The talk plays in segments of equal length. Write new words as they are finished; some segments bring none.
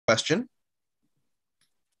question.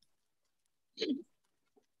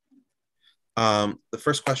 The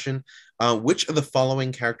first question, which of the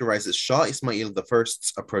following characterizes Shah Ismail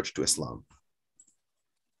I's approach to Islam?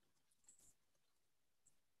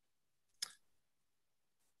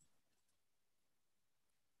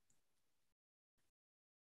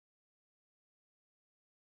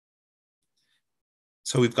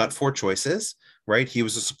 So we've got four choices, right? He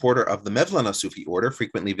was a supporter of the Mevlana Sufi order,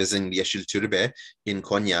 frequently visiting the Yeşil Türbe in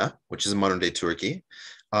Konya, which is in modern-day Turkey.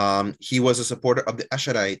 He was a supporter of the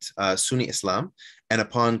Asharite Sunni Islam, and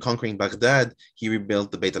upon conquering Baghdad, he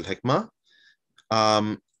rebuilt the Bayt al-Hikmah.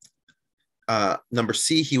 Number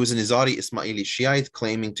C, he was an Nizari Ismaili Shiite,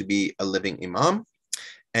 claiming to be a living imam.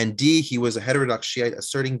 And D, he was a heterodox Shiite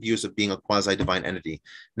asserting views of being a quasi-divine entity.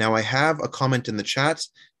 Now, I have a comment in the chat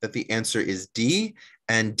that the answer is D,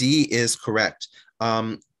 and D is correct.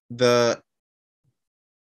 The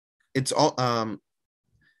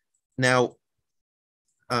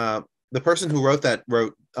person who wrote that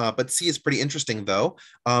wrote, but C is pretty interesting though.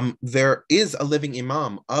 There is a living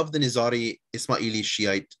imam of the Nizari Ismaili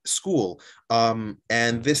Shiite school,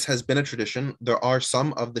 and this has been a tradition. There are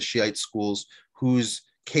some of the Shiite schools whose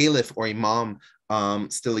caliph or imam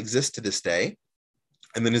still exists to this day,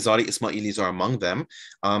 and the Nizari Ismailis are among them.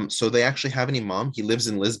 So they actually have an imam. He lives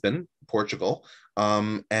in Lisbon, Portugal,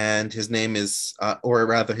 and his name is, or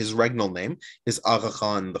rather his regnal name is Aga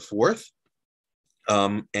Khan IV.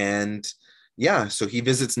 And yeah, so he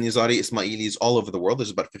visits Nizari Ismailis all over the world.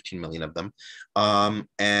 There's about 15 million of them,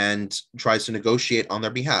 and tries to negotiate on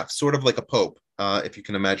their behalf, sort of like a pope, if you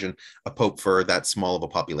can imagine a pope for that small of a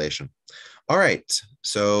population. All right,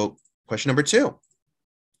 so question number 2.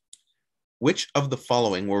 Which of the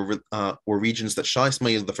following were regions that Shah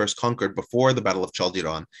Ismail I conquered before the Battle of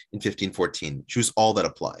Chaldiran in 1514? Choose all that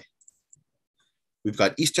apply. We've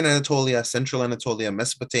got Eastern Anatolia, Central Anatolia,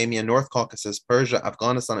 Mesopotamia, North Caucasus, Persia,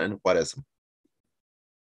 Afghanistan, and Khwarezm.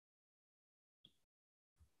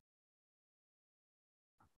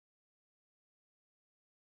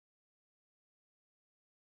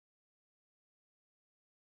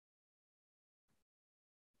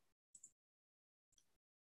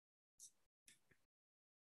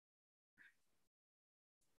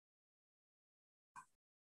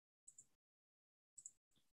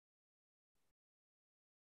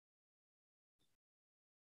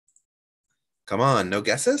 Come on, no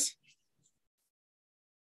guesses?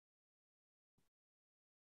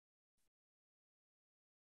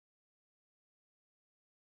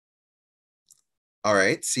 All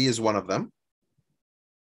right, C is one of them.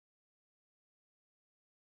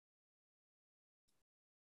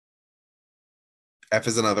 F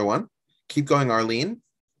is another one. Keep going, Arlene.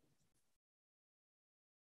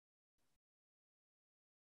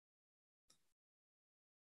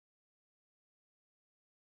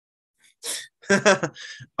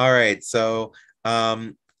 All right, so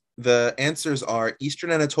the answers are Eastern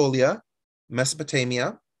Anatolia,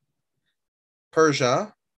 Mesopotamia,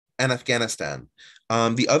 Persia, and Afghanistan.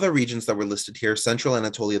 The other regions that were listed here, Central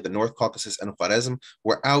Anatolia, the North Caucasus, and Khwarezm,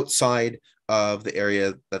 were outside of the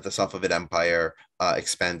area that the Safavid Empire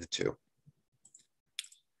expanded to.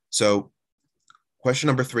 So, question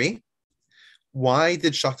number 3. Why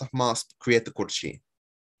did Shah Tahmasp create the Kurchi?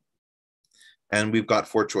 And we've got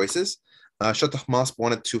 4 choices. Shah Tahmasp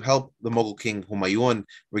wanted to help the Mughal king Humayun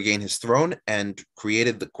regain his throne and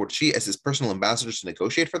created the Kurchi as his personal ambassadors to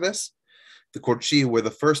negotiate for this. The Kurchi were the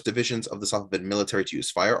first divisions of the Safavid military to use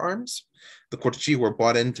firearms. The Kurchi were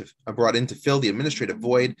brought in to fill the administrative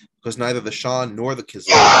void because neither the Shah nor the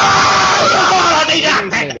Kizil.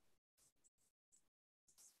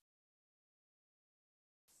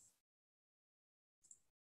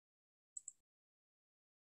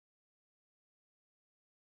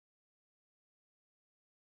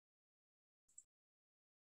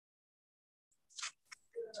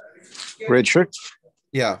 Richard?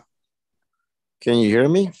 Yeah. Can you hear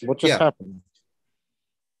me? What just happened?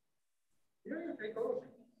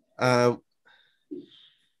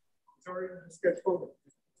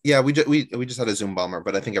 Yeah, we just had a Zoom bomber,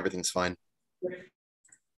 but I think everything's fine.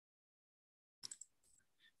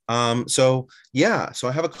 So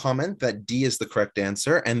I have a comment that D is the correct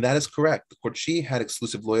answer, and that is correct. The Kurchi had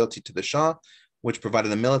exclusive loyalty to the Shah, which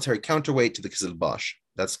provided a military counterweight to the Qizilbash.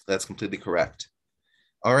 That's completely correct.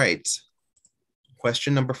 All right.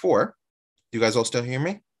 Question number 4. Do you guys all still hear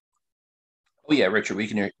me? Oh yeah, Richard, we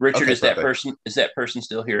can hear. Richard, okay, is that person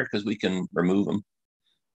still here? Because we can remove him.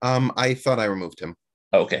 I thought I removed him.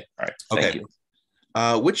 Oh, okay. All right. Thank you.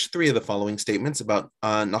 Which 3 of the following statements about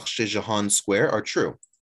Naqsh Jahan Square are true?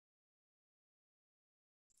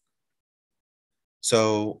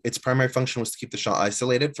 So its primary function was to keep the Shah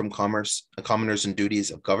isolated from commoners and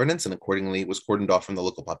duties of governance, and accordingly was cordoned off from the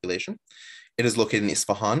local population. It is located in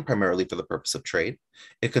Isfahan, primarily for the purpose of trade.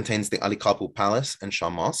 It contains the Ali Kapu Palace and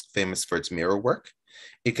Shah Mosque, famous for its mirror work.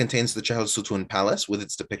 It contains the Chehel Sutun Palace with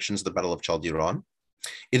its depictions of the Battle of Chaldiran.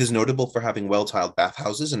 It is notable for having well-tiled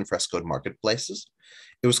bathhouses and frescoed marketplaces.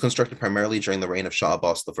 It was constructed primarily during the reign of Shah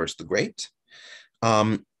Abbas I the Great.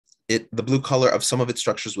 The blue color of some of its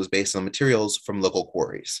structures was based on materials from local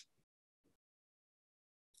quarries.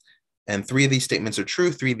 And three of these statements are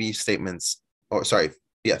true. Three of these statements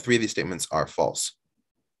are false.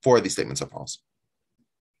 Four of these statements are false.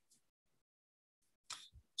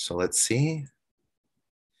 So let's see.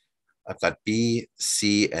 I've got B,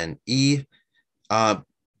 C, and E.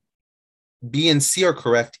 B and C are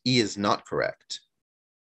correct. E is not correct.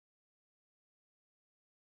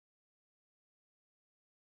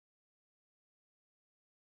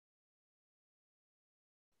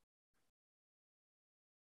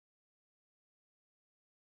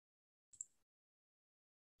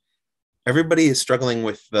 Everybody is struggling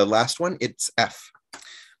with the last one. It's F,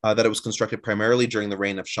 that it was constructed primarily during the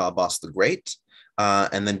reign of Shah Abbas the Great,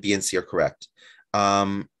 and then B and C are correct.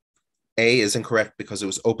 A is incorrect because it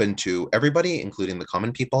was open to everybody, including the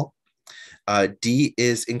common people. D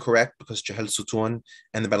is incorrect because Chehel Sutun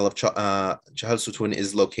and the Battle of Chehel Sutun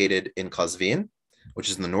is located in Qazvin,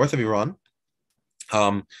 which is in the north of Iran.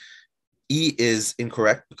 E is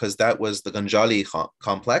incorrect because that was the Ganjali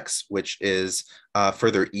complex, which is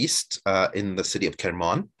further east in the city of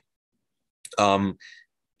Kerman.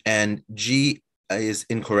 And G is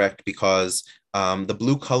incorrect because the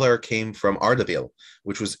blue color came from Ardabil,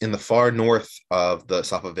 which was in the far north of the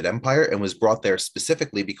Safavid Empire and was brought there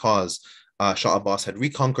specifically because Shah Abbas had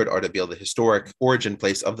reconquered Ardabil, the historic origin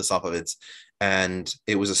place of the Safavids, and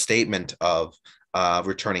it was a statement of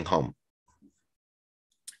returning home.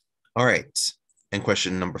 All right, and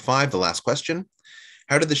question number 5, the last question.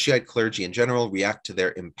 How did the Shiite clergy in general react to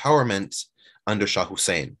their empowerment under Shah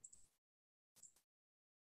Hussein?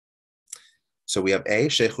 So we have A,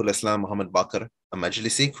 Shaykhul Islam Muhammad Baqir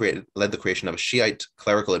al-Majlisi led the creation of a Shiite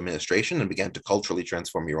clerical administration and began to culturally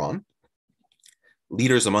transform Iran.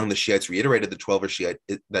 Leaders among the Shiites reiterated that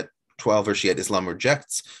 12er Shiite Islam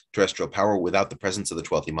rejects terrestrial power without the presence of the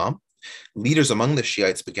 12th Imam. Leaders among the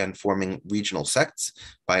Shiites began forming regional sects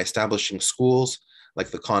by establishing schools like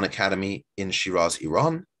the Khan Academy in Shiraz,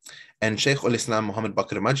 Iran. And Shaykh al-Islam Muhammad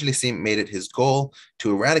Baqir al-Majlisi made it his goal to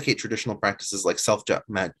eradicate traditional practices like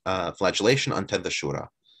self-flagellation on 10th Ashura.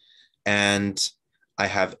 And I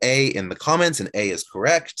have A in the comments, and A is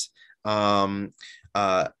correct. Shaykh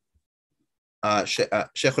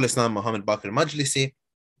al-Islam Muhammad Baqir al-Majlisi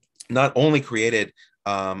not only created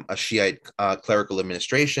a Shiite clerical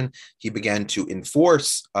administration, he began to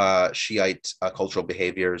enforce Shiite cultural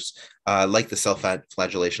behaviors like the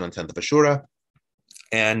self-flagellation on 10th of Ashura,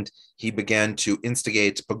 and he began to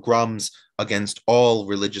instigate pogroms against all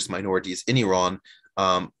religious minorities in Iran,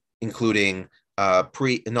 including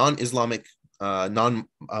non-Islamic,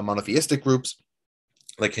 non-monotheistic groups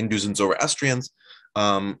like Hindus and Zoroastrians,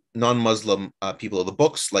 non-Muslim people of the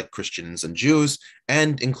books like Christians and Jews,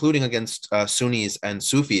 and including against Sunnis and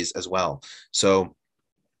Sufis as well. So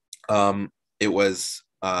it was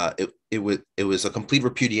a complete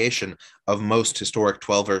repudiation of most historic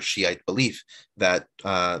 12er Shiite belief that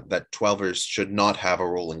 12ers should not have a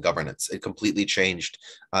role in governance. It completely changed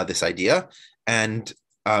this idea, and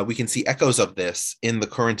we can see echoes of this in the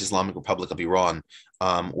current Islamic Republic of Iran,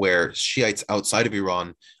 where Shiites outside of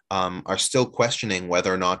Iran are still questioning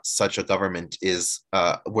whether or not such a government is,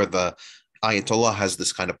 where the Ayatollah has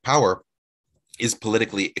this kind of power, is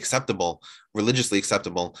politically acceptable, religiously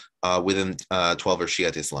acceptable within 12er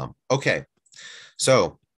Shiite Islam. Okay,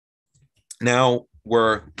 so now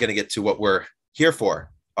we're going to get to what we're here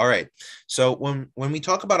for. All right, so when we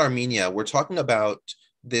talk about Armenia, we're talking about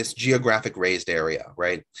this geographic raised area,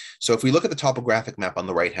 right? So if we look at the topographic map on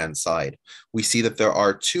the right-hand side, we see that there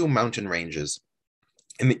are two mountain ranges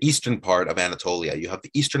in the eastern part of Anatolia. You have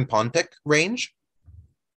the Eastern Pontic range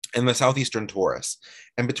and the southeastern Taurus.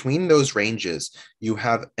 And between those ranges, you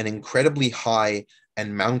have an incredibly high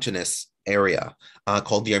and mountainous area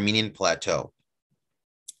called the Armenian Plateau.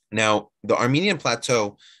 Now, the Armenian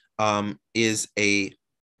Plateau is a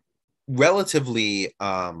relatively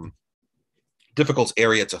difficult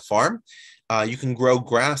area to farm. You can grow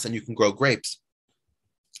grass and you can grow grapes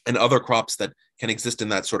and other crops that can exist in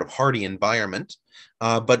that sort of hardy environment.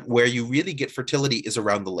 But where you really get fertility is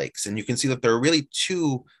around the lakes. And you can see that there are really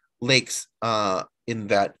two lakes in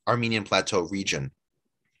that Armenian Plateau region.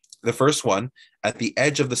 The first one, at the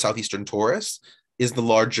edge of the southeastern Taurus, is the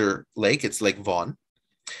larger lake. It's Lake Von.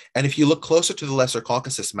 And if you look closer to the Lesser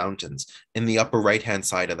Caucasus Mountains in the upper right-hand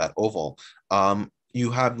side of that oval,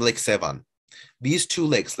 you have Lake Sevan. These two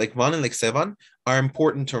lakes, Lake Van and Lake Sevan, are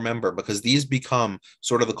important to remember because these become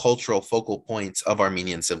sort of the cultural focal points of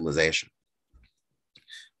Armenian civilization.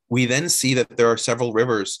 We then see that there are several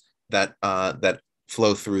rivers that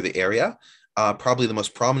flow through the area. Probably the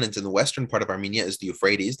most prominent in the western part of Armenia is the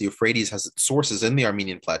Euphrates. The Euphrates has its sources in the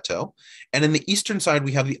Armenian plateau. And in the eastern side,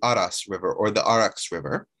 we have the Aras River, or the Arax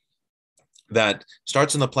River, that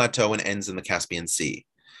starts in the plateau and ends in the Caspian Sea.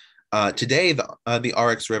 Today, the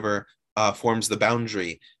Arax River forms the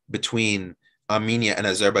boundary between Armenia and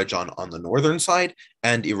Azerbaijan on the northern side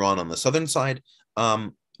and Iran on the southern side.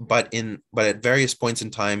 But at various points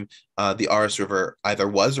in time, the Aras River either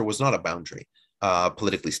was or was not a boundary,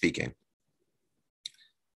 politically speaking.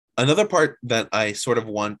 Another part that I sort of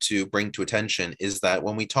want to bring to attention is that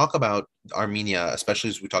when we talk about Armenia, especially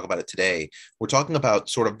as we talk about it today, we're talking about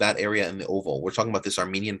sort of that area in the oval. We're talking about this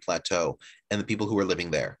Armenian plateau and the people who are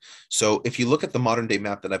living there. So if you look at the modern day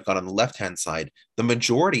map that I've got on the left-hand side, the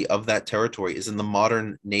majority of that territory is in the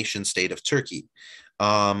modern nation state of Turkey.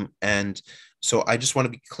 And so I just want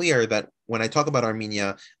to be clear that when I talk about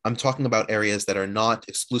Armenia, I'm talking about areas that are not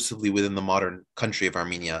exclusively within the modern country of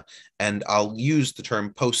Armenia. And I'll use the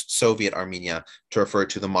term post-Soviet Armenia to refer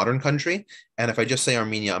to the modern country. And if I just say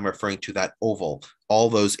Armenia, I'm referring to that oval, all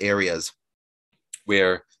those areas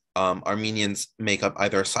where Armenians make up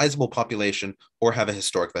either a sizable population or have a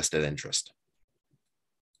historic vested interest.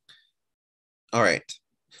 All right.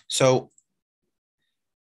 So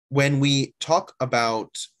when we talk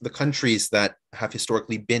about the countries that have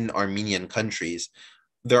historically been Armenian countries,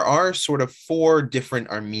 there are sort of four different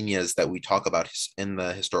Armenias that we talk about in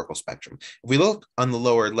the historical spectrum. If we look on the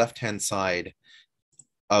lower left-hand side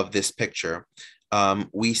of this picture,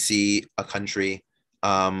 we see a country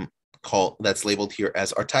that's labeled here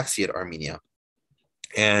as Artaxiad Armenia.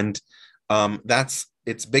 And that's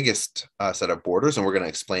its biggest set of borders, and we're going to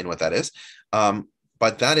explain what that is.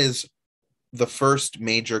 But that is the first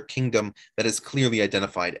major kingdom that is clearly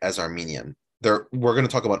identified as Armenian. We're going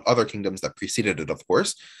to talk about other kingdoms that preceded it, of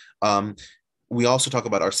course. We also talk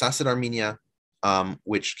about Arsacid Armenia,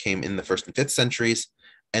 which came in the 1st and 5th centuries.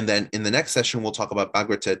 And then in the next session, we'll talk about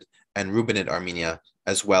Bagratid and Rubenid Armenia,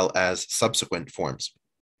 as well as subsequent forms.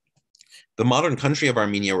 The modern country of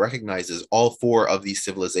Armenia recognizes all four of these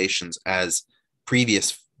civilizations as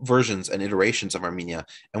previous versions and iterations of Armenia,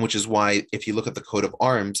 and which is why if you look at the coat of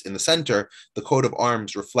arms in the center, the coat of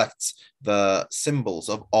arms reflects the symbols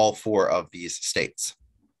of all four of these states.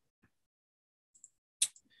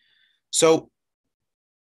 So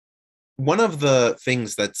one of the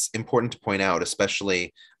things that's important to point out,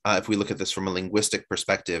 especially if we look at this from a linguistic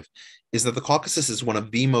perspective, is that the Caucasus is one of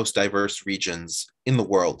the most diverse regions in the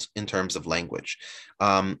world in terms of language.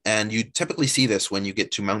 And you typically see this when you get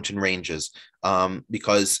to mountain ranges,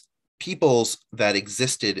 because peoples that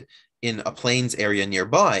existed in a plains area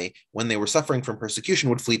nearby, when they were suffering from persecution,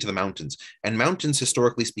 would flee to the mountains. And mountains,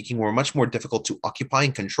 historically speaking, were much more difficult to occupy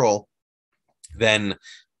and control than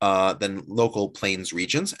local plains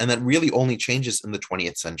regions. And that really only changes in the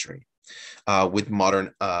 20th century with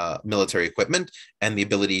modern military equipment and the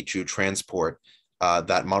ability to transport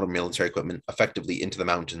that modern military equipment effectively into the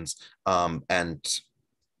mountains and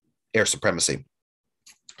air supremacy.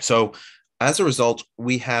 So as a result,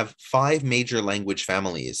 we have 5 major language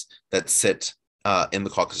families that sit in the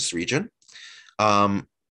Caucasus region. The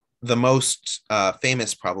most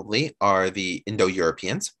famous probably are the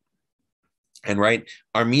Indo-Europeans. And right,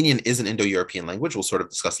 Armenian is an Indo-European language. We'll sort of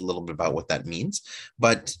discuss a little bit about what that means.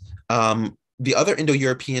 But the other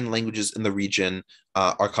Indo-European languages in the region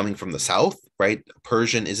are coming from the south, right?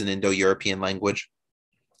 Persian is an Indo-European language.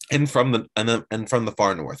 And from the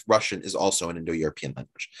far north, Russian is also an Indo-European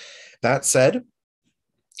language. That said,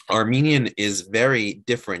 Armenian is very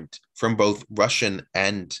different from both Russian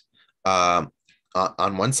and on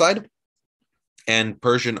one side, and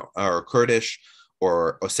Persian or Kurdish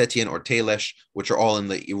or Ossetian or Talysh, which are all in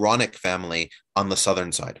the Iranic family on the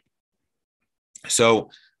southern side.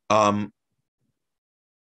 So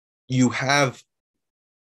you have,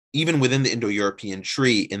 even within the Indo-European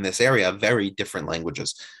tree in this area, very different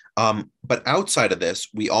languages. But outside of this,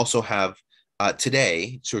 we also have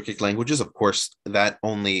today Turkic languages. Of course, that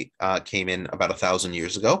only came in about 1,000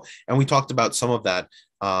 years ago. And we talked about some of that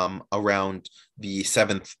around the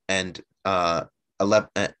 7th and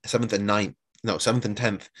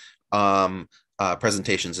 10th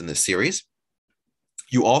presentations in this series.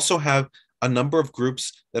 You also have a number of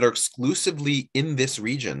groups that are exclusively in this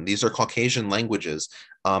region. These are Caucasian languages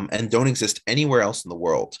and don't exist anywhere else in the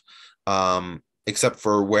world. except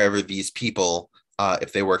for wherever these people,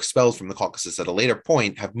 if they were expelled from the Caucasus at a later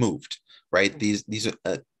point, have moved. Right?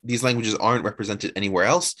 These languages aren't represented anywhere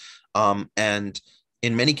else, and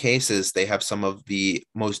in many cases, they have some of the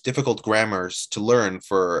most difficult grammars to learn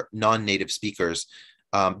for non-native speakers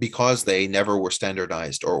because they never were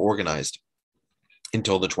standardized or organized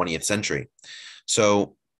until the 20th century.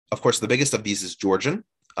 So, of course, the biggest of these is Georgian.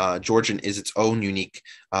 Georgian is its own unique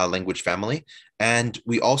language family. And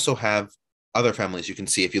we also have other families. You can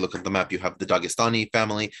see if you look at the map, you have the Dagestani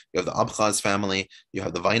family, you have the Abkhaz family, you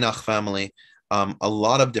have the Vainakh family, a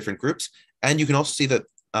lot of different groups. And you can also see that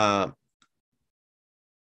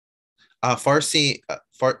Farsi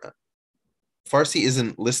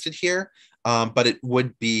isn't listed here, but it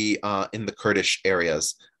would be in the Kurdish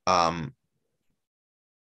areas,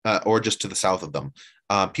 or just to the south of them.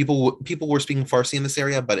 People were speaking Farsi in this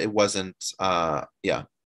area, but it wasn't.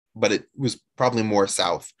 But it was probably more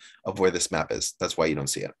south of where this map is. That's why you don't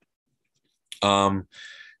see it.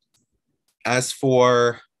 As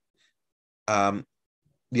for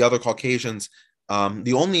the other Caucasians,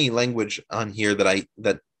 the only language on here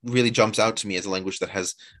that really jumps out to me as a language that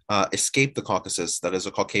has escaped the Caucasus, that is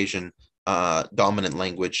a Caucasian dominant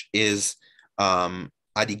language, is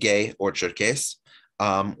Adige or Cherkess,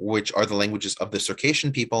 which are the languages of the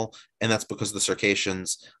Circassian people, and that's because the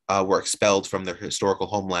Circassians were expelled from their historical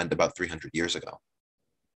homeland about 300 years ago.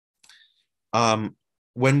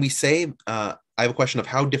 When we say, I have a question of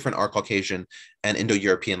how different are Caucasian and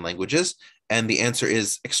Indo-European languages, and the answer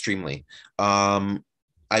is extremely.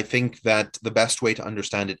 I think that the best way to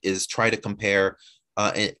understand it is try to compare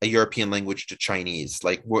a European language to Chinese.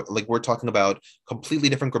 We're talking about completely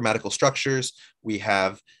different grammatical structures. We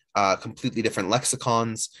have completely different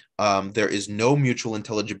lexicons. There is no mutual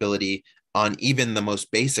intelligibility on even the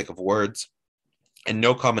most basic of words, and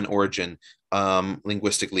no common origin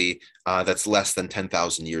linguistically that's less than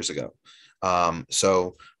 10,000 years ago.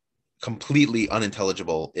 So completely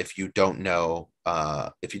unintelligible if you don't know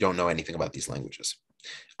anything about these languages.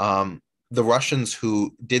 The Russians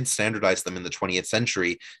who did standardize them in the 20th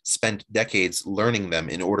century spent decades learning them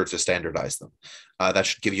in order to standardize them. That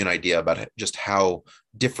should give you an idea about just how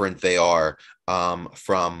different they are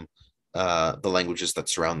from the languages that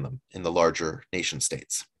surround them in the larger nation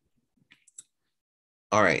states.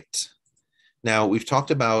 All right. Now, we've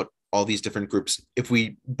talked about all these different groups. If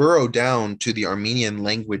we burrow down to the Armenian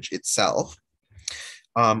language itself,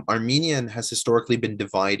 Armenian has historically been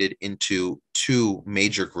divided into two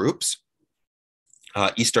major groups,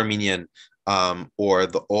 East Armenian, or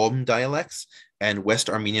the Om dialects, and West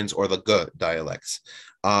Armenians, or the G dialects.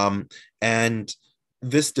 And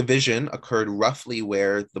this division occurred roughly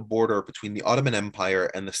where the border between the Ottoman Empire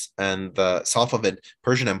and the Safavid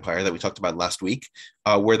Persian Empire that we talked about last week,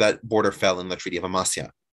 where that border fell in the Treaty of Amasya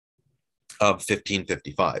of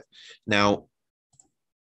 1555. Now,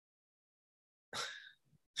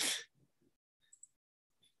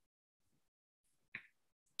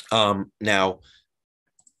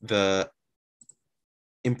 the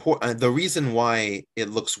reason why it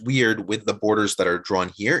looks weird with the borders that are drawn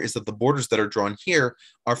here is that the borders that are drawn here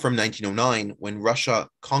are from 1909, when the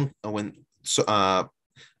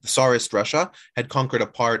Tsarist Russia had conquered a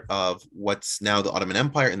part of what's now the Ottoman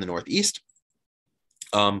Empire in the northeast,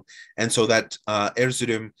 and so that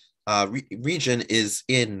Erzurum region is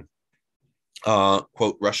in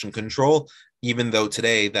quote Russian control, even though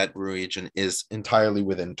today that region is entirely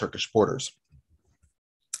within Turkish borders,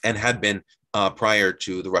 and had been prior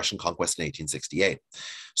to the Russian conquest in 1868.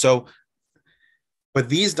 So, but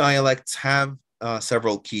these dialects have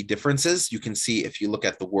several key differences. You can see if you look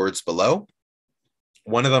at the words below.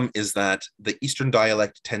 One of them is that the Eastern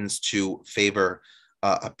dialect tends to favor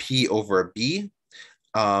a P over a B,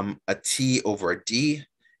 a T over a D,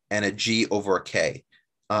 and a G over a K.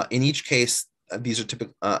 In each case, these are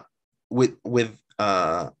typical with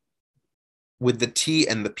the T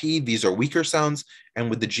and the P, these are weaker sounds, and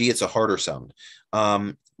with the G, it's a harder sound.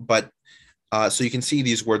 So you can see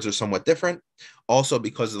these words are somewhat different. Also,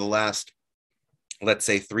 because of the last, let's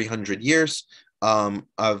say, 300 years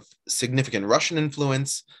of significant Russian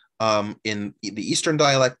influence in the Eastern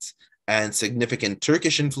dialects and significant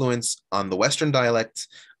Turkish influence on the Western dialects,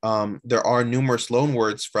 there are numerous loan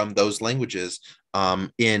words from those languages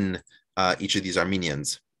in each of these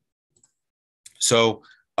Armenians. So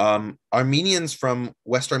Armenians from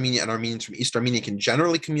West Armenia and Armenians from East Armenia can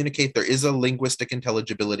generally communicate. There is a linguistic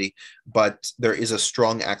intelligibility, but there is a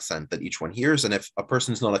strong accent that each one hears. And if a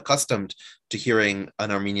person's not accustomed to hearing an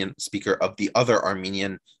Armenian speaker of the other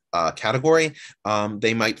Armenian category,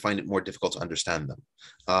 they might find it more difficult to understand them.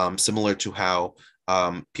 Similar to how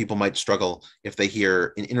people might struggle if they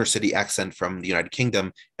hear an inner city accent from the United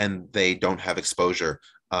Kingdom and they don't have exposure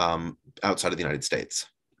outside of the United States.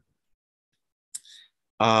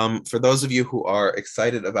 For those of you who are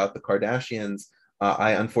excited about the Kardashians,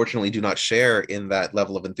 I unfortunately do not share in that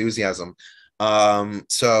level of enthusiasm.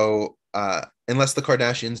 So unless the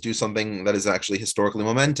Kardashians do something that is actually historically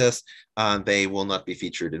momentous, they will not be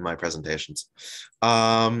featured in my presentations.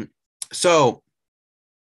 So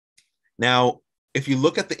now, if you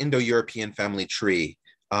look at the Indo-European family tree,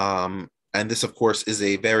 and this, of course, is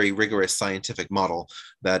a very rigorous scientific model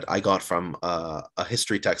that I got from a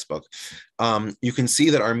history textbook, you can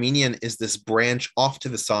see that Armenian is this branch off to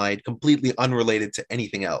the side, completely unrelated to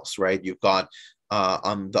anything else, right? You've got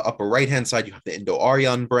on the upper right-hand side, you have the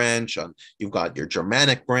Indo-Aryan branch, you've got your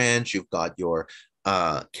Germanic branch, you've got your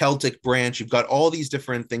Celtic branch, you've got all these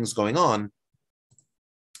different things going on.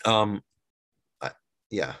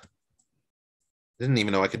 Yeah. Didn't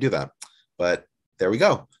even know I could do that, but there we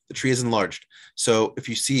go. The tree is enlarged. So if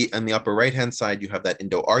you see on the upper right-hand side, you have that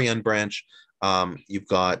Indo-Aryan branch. You've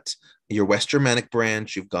got your West Germanic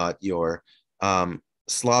branch. You've got your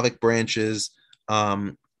Slavic branches.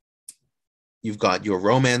 You've got your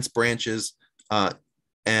Romance branches.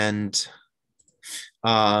 And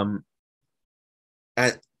as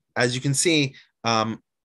you can see,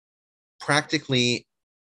 practically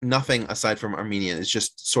nothing aside from Armenian is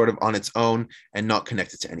just sort of on its own and not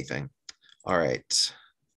connected to anything. All right.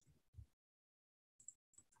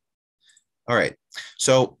 All right.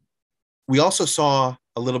 So we also saw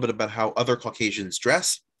a little bit about how other Caucasians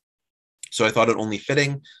dress. So I thought it only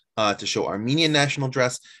fitting to show Armenian national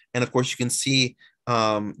dress. And of course, you can see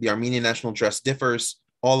the Armenian national dress differs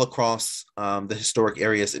all across the historic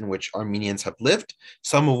areas in which Armenians have lived,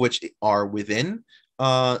 some of which are within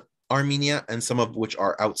Armenia and some of which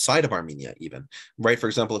are outside of Armenia even, right? For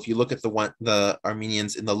example, if you look at the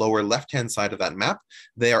Armenians in the lower left-hand side of that map,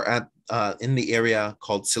 they are in the area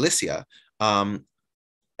called Cilicia. And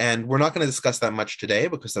we're not going to discuss that much today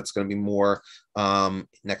because that's going to be more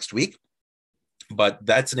next week. But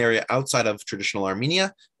that's an area outside of traditional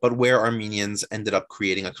Armenia, but where Armenians ended up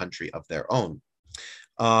creating a country of their own.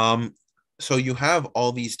 So you have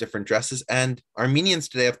all these different dresses, and Armenians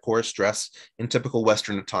today, of course, dress in typical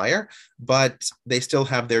Western attire, but they still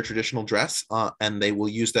have their traditional dress, and they will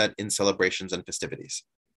use that in celebrations and festivities.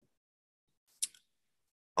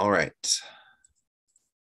 All right.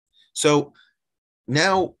 So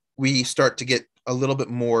now we start to get a little bit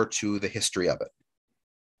more to the history of it.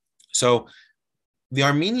 So the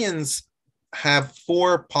Armenians have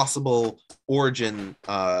 4 possible origin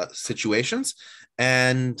situations,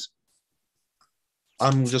 and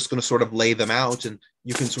I'm just going to sort of lay them out, and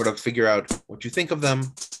you can sort of figure out what you think of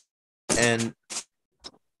them and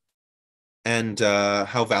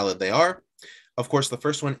how valid they are. Of course, the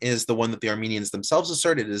first one is the one that the Armenians themselves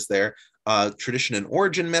assert. It is their tradition and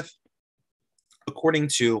origin myth. According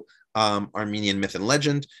to Armenian myth and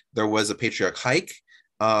legend, there was a patriarch Haik,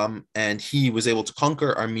 and he was able to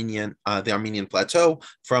conquer the Armenian plateau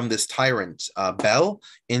from this tyrant Bel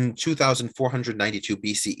in 2492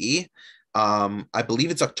 BCE. I believe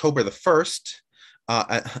it's October the 1st.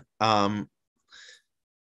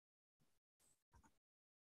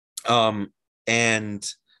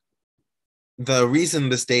 And the reason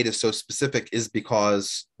this date is so specific is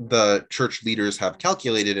because the church leaders have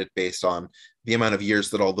calculated it based on the amount of years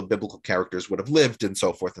that all the biblical characters would have lived and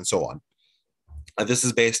so forth and so on. This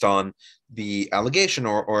is based on the allegation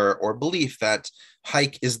or belief that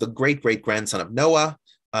Haik is the great-great-grandson of Noah.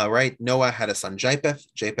 Right? Noah had a son Japheth,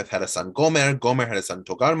 Japheth had a son Gomer, Gomer had a son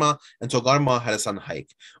Togarma, and Togarma had a son Haik.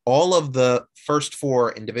 All of the first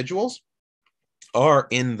 4 individuals are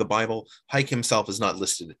in the Bible. Haik himself is not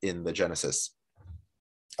listed in the Genesis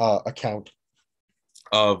account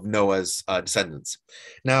of Noah's descendants.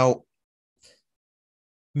 Now,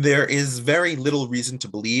 there is very little reason to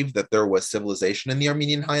believe that there was civilization in the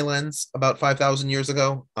Armenian highlands about 5,000 years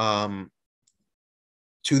ago. To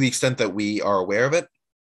the extent that we are aware of it,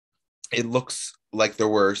 it looks like there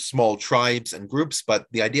were small tribes and groups, but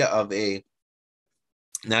the idea of a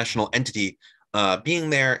national entity being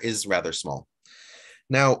there is rather small.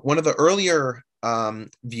 Now, one of the earlier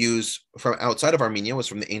views from outside of Armenia was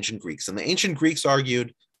from the ancient Greeks, and the ancient Greeks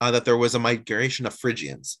argued that there was a migration of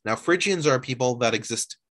Phrygians. Now, Phrygians are people that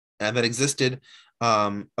existed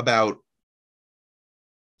about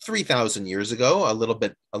 3,000 years ago, a little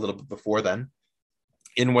bit before then,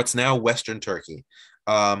 in what's now Western Turkey.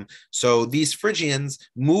 So these Phrygians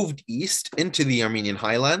moved east into the Armenian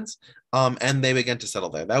highlands, and they began to settle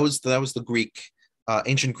there. That was the Greek,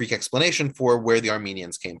 ancient Greek explanation for where the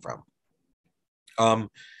Armenians came from.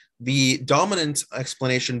 The dominant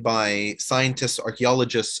explanation by scientists,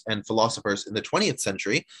 archaeologists, and philosophers in the 20th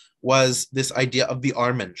century was this idea of the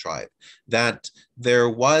Armen tribe, that there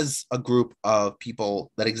was a group of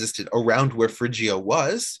people that existed around where Phrygia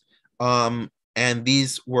was, and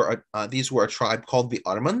these were a tribe called the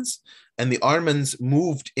Armens, and the Armens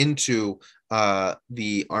moved into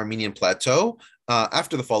the Armenian plateau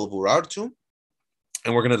after the fall of Urartu,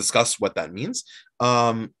 and we're going to discuss what that means.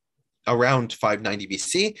 Around 590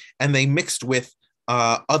 BC, and they mixed with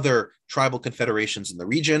other tribal confederations in the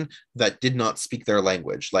region that did not speak their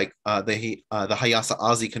language, like the Hayasa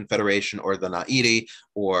Azi Confederation or the Nairi,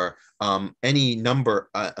 or any number,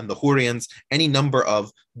 and the Hurrians, any number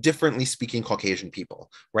of differently speaking Caucasian people,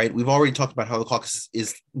 right? We've already talked about how the Caucasus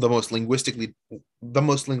is the most linguistically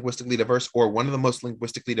diverse, or one of the most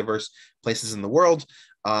linguistically diverse places in the world.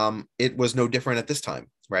 It was no different at this time,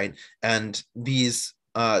 right? And these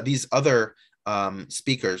other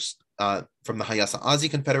speakers from the Hayasa Azi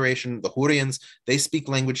Confederation, the Hurrians, they speak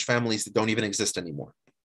language families that don't even exist anymore.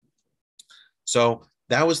 So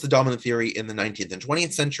that was the dominant theory in the 19th and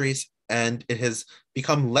 20th centuries, and it has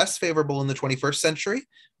become less favorable in the 21st century,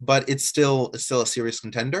 but it's still a serious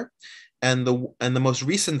contender. And the most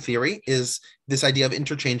recent theory is this idea of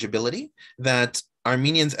interchangeability, that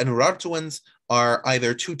Armenians and Urartuans are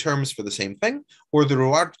either two terms for the same thing, or the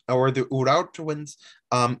Urartuans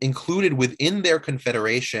included within their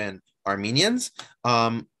confederation Armenians,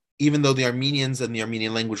 even though the Armenians and the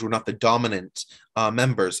Armenian language were not the dominant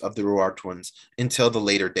members of the Urartuans until the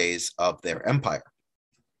later days of their empire.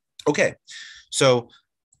 Okay, so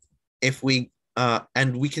if we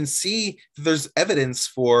we can see there's evidence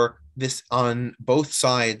for this on both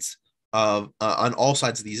sides of on all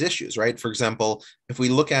sides of these issues, right? For example, if we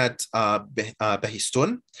look at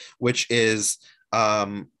Behistun, which is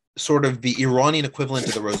sort of the Iranian equivalent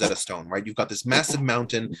of the Rosetta Stone, right? You've got this massive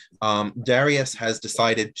mountain. Darius has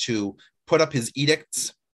decided to put up his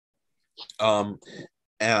edicts of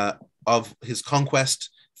his conquest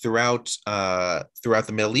throughout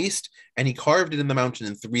the Middle East, and he carved it in the mountain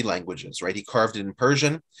in 3 languages, right? He carved it in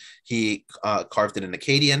Persian, he carved it in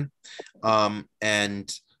Akkadian,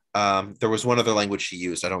 and there was one other language he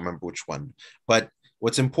used. I don't remember which one. But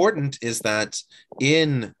what's important is that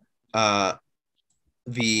in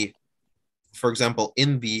for example,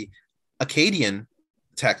 in the Akkadian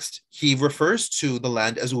text, he refers to the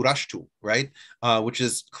land as Urashtu, right? Which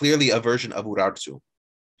is clearly a version of Urartu.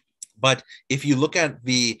 But if you look at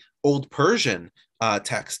the Old Persian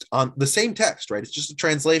text, on the same text, right? It's just a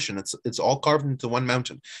translation. It's all carved into one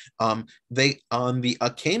mountain. They on the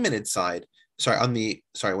Achaemenid side, when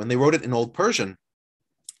they wrote it in Old Persian,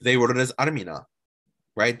 they wrote it as Armenia,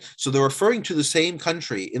 right? So they're referring to the same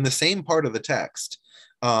country in the same part of the text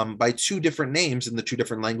by 2 different names in the 2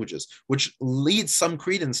 different languages, which leads some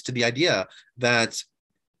credence to the idea that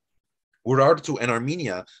Urartu and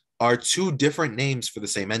Armenia are 2 different names for the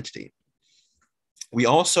same entity. We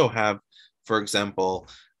also have, for example,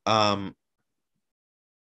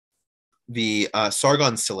 the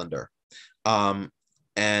Sargon cylinder, and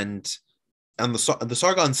the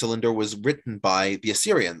Sargon cylinder was written by the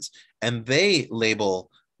Assyrians, and they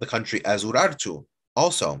label the country as Urartu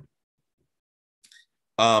also.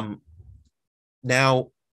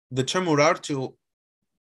 Now, the term Urartu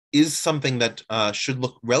is something that should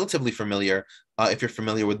look relatively familiar if you're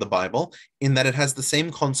familiar with the Bible, in that it has the same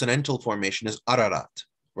consonantal formation as Ararat,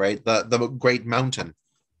 right? The great mountain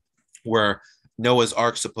where Noah's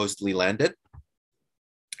Ark supposedly landed.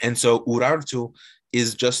 And so Urartu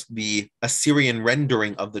is just the Assyrian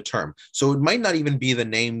rendering of the term. So it might not even be the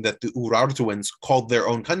name that the Urartuans called their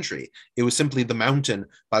own country. It was simply the mountain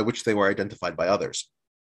by which they were identified by others.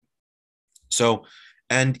 So,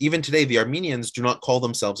 and even today, the Armenians do not call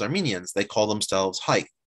themselves Armenians. They call themselves Hai.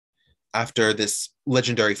 After this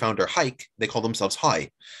legendary founder, Haik, they call themselves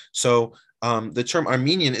Hai. So the term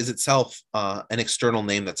Armenian is itself an external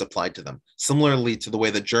name that's applied to them. Similarly to the way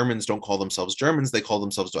that Germans don't call themselves Germans, they call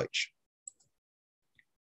themselves Deutsch.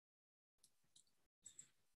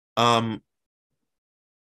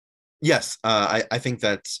 Yes, I think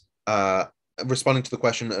that responding to the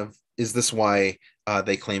question of, is this why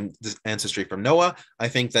they claim this ancestry from Noah? I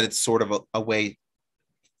think that it's sort of a way,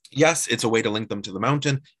 yes, it's a way to link them to the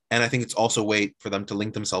mountain. And I think it's also a way for them to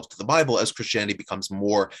link themselves to the Bible as Christianity becomes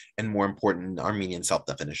more and more important in Armenian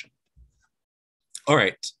self-definition. All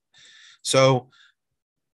right. So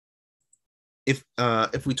if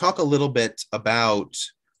we talk a little bit about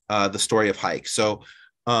the story of Haik. So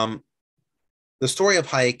the story of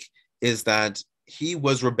Haik is that he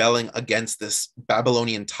was rebelling against this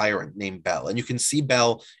Babylonian tyrant named Bel. And you can see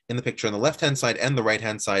Bel in the picture on the left-hand side and the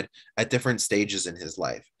right-hand side at different stages in his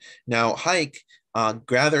life. Now, Haik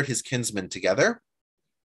gathered his kinsmen together,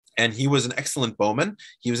 and he was an excellent bowman.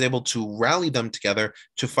 He was able to rally them together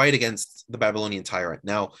to fight against the Babylonian tyrant.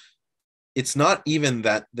 Now, it's not even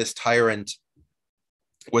that this tyrant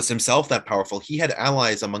was himself that powerful. He had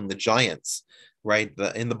allies among the giants, right?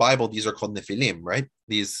 In the Bible, these are called Nephilim, right?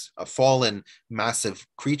 These fallen, massive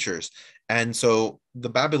creatures. And so the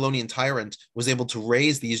Babylonian tyrant was able to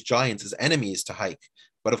raise these giants as enemies to Haik.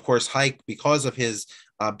 But of course, Haik, because of his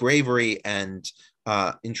bravery and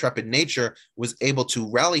intrepid nature, was able to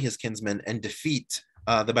rally his kinsmen and defeat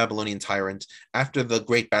the Babylonian tyrant after the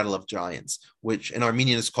Great Battle of Giants, which in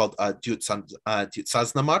Armenian is called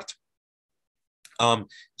Tsaznamart.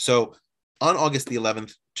 So on August the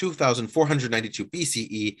 11th, 2492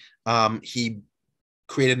 BCE, he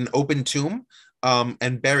created an open tomb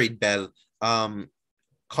and buried Bel,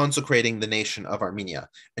 consecrating the nation of Armenia.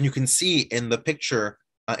 And you can see in the picture,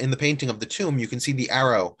 in the painting of the tomb, you can see the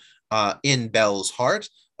arrow in Bel's heart.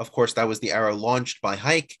 Of course, that was the arrow launched by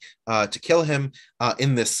Haik to kill him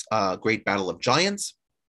in this great battle of giants.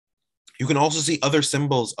 You can also see other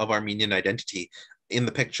symbols of Armenian identity in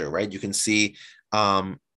the picture, right? You can see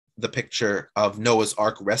the picture of Noah's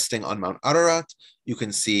Ark resting on Mount Ararat. You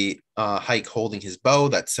can see Haik holding his bow,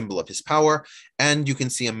 that symbol of his power. And you can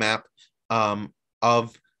see a map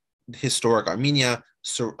of historic Armenia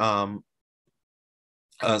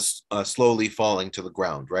slowly falling to the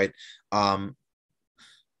ground, right?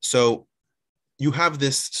 So you have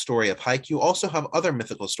this story of Haik. You also have other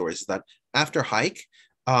mythical stories that after Haik,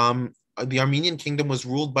 the Armenian kingdom was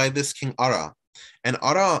ruled by this King Ara. And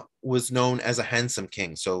Ara was known as a handsome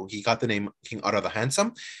king. So he got the name King Ara the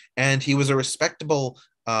Handsome. And he was a respectable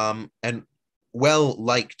and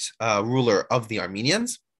well-liked ruler of the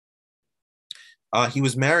Armenians. He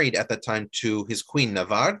was married at that time to his queen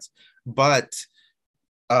Navard, but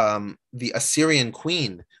the Assyrian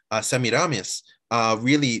queen Semiramis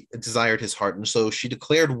really desired his heart, and so she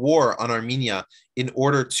declared war on Armenia in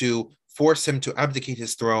order to force him to abdicate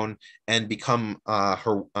his throne and become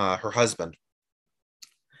her husband.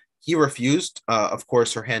 He refused, of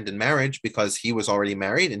course, her hand in marriage because he was already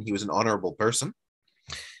married and he was an honorable person.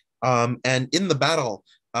 And in the battle,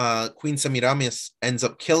 Queen Semiramis ends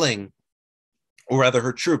up killing, or rather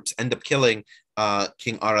her troops end up killing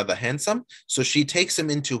King Ara the Handsome. So she takes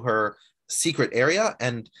him into her secret area,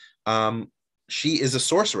 and she is a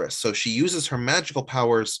sorceress. So she uses her magical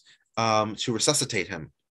powers to resuscitate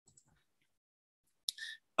him.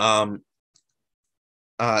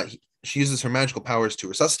 She uses her magical powers to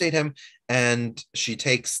resuscitate him, and she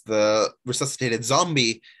takes the resuscitated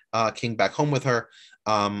zombie king back home with her,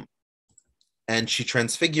 and she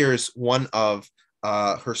transfigures one of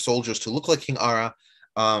her soldiers to look like King Ara,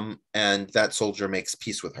 and that soldier makes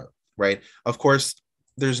peace with her, right? Of course,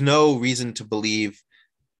 there's no reason to believe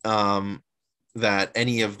that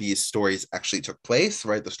any of these stories actually took place,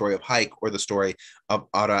 right? The story of Haik or the story of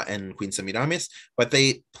Ara and Queen Semiramis, but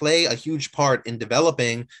they play a huge part in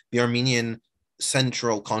developing the Armenian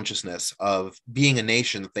central consciousness of being a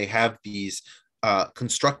nation. That they have these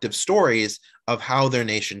constructive stories of how their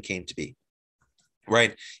nation came to be,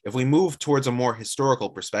 right? If we move towards a more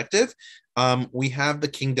historical perspective, we have the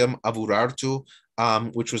Kingdom of Urartu,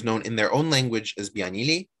 which was known in their own language as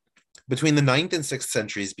Bianili, between the 9th and 6th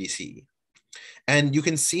centuries BCE. And you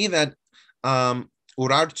can see that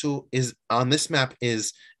Urartu is on this map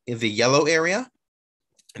is in the yellow area.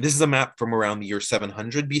 This is a map from around the year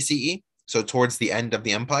 700 BCE, so towards the end of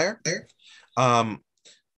the empire.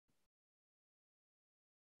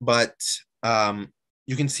 But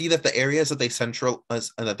you can see that the areas that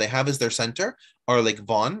they have as their center are Lake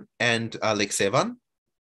Van and Lake Sevan,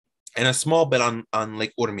 and a small bit on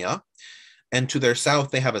Lake Urmia. And to their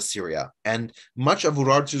south, they have Assyria. And much of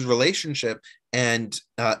Urartu's relationship and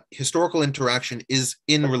historical interaction is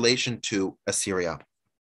in relation to Assyria.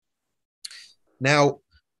 Now,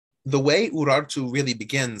 the way Urartu really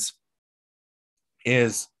begins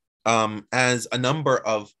is as a number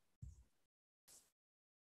of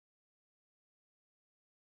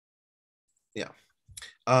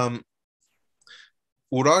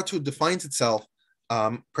Urartu defines itself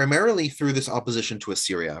primarily through this opposition to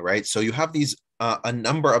Assyria, right? So you have these a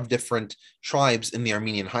number of different tribes in the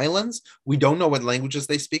Armenian highlands. We don't know what languages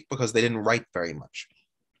they speak because they didn't write very much.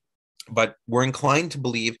 But we're inclined to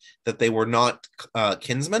believe that they were not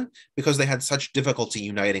kinsmen because they had such difficulty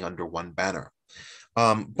uniting under one banner.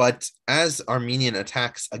 But as Armenian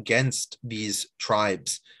attacks against these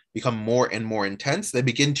tribes become more and more intense, they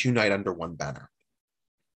begin to unite under one banner.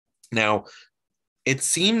 Now, it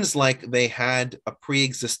seems like they had a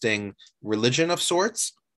pre-existing religion of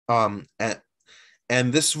sorts, and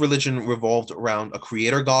this religion revolved around a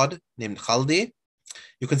creator god named Khaldi.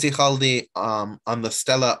 You can see Khaldi on the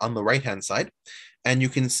stela on the right hand side, and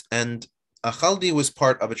Khaldi was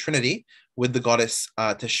part of a trinity with the goddess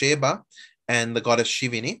Tesheba and the goddess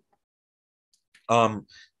Shivini.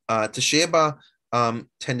 Tesheba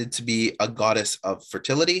tended to be a goddess of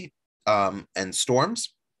fertility and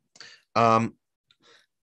storms.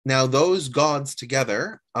 Now, those gods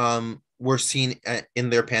together were seen in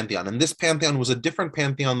their pantheon, and this pantheon was a different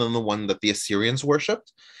pantheon than the one that the Assyrians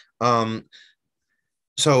worshipped.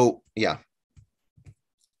 So, yeah,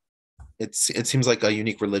 it seems like a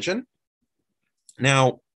unique religion.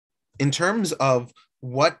 Now, in terms of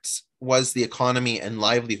what was the economy and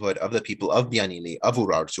livelihood of the people of Bianili, of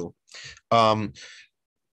Urartu,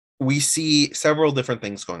 we see several different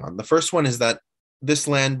things going on. The first one is that this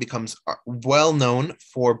land becomes well known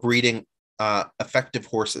for breeding effective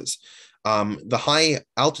horses. The high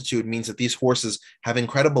altitude means that these horses have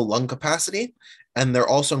incredible lung capacity, and they're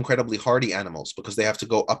also incredibly hardy animals because they have to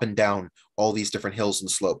go up and down all these different hills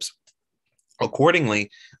and slopes.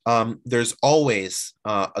 Accordingly, there's always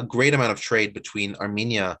a great amount of trade between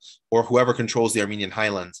Armenia, or whoever controls the Armenian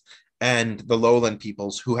highlands, and the lowland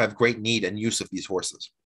peoples who have great need and use of these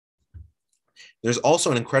horses. There's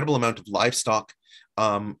also an incredible amount of livestock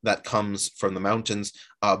that comes from the mountains.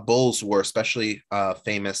 Bulls were especially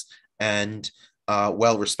famous and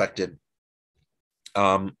well respected.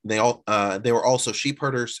 They were also sheep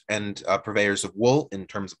herders and purveyors of wool in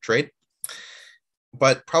terms of trade.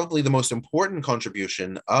 But probably the most important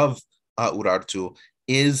contribution of Urartu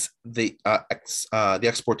is the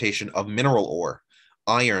exportation of mineral ore,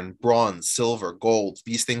 iron, bronze, silver, gold.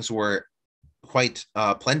 These things were quite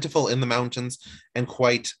plentiful in the mountains and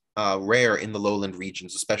quite rare in the lowland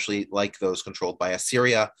regions, especially like those controlled by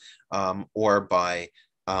Assyria or by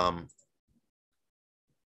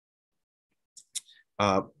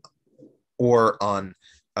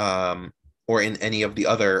or in any of the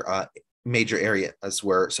other major areas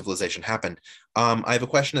where civilization happened. I have a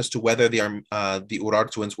question as to whether the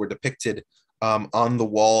Urartuans were depicted on the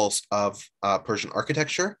walls of Persian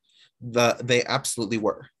architecture. They absolutely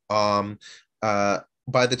were.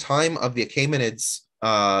 By the time of the Achaemenids,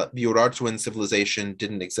 the Urartuan civilization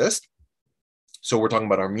didn't exist. So we're talking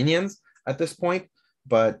about Armenians at this point.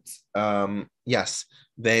 But yes,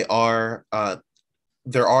 they are.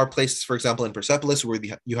 There are places, for example, in Persepolis, where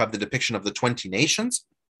you have the depiction of the 20 nations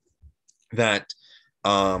that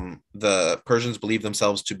the Persians believe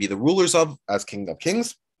themselves to be the rulers of as king of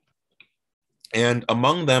kings. And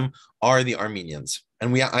among them are the Armenians.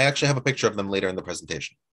 And I actually have a picture of them later in the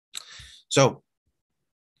presentation. So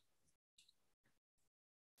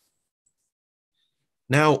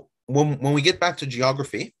now, when we get back to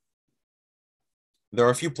geography, there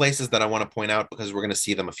are a few places that I want to point out because we're going to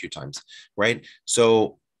see them a few times, right?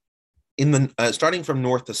 So in the starting from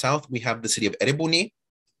north to south, we have the city of Erebuni.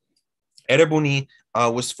 Erebuni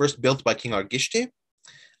was first built by King Argishti,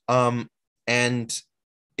 and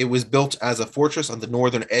it was built as a fortress on the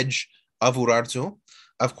northern edge of Urartu.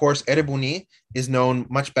 Of course, Erebuni is known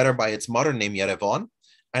much better by its modern name, Yerevan,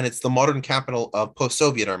 and it's the modern capital of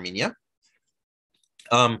post-Soviet Armenia.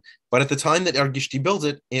 But at the time that Argishti built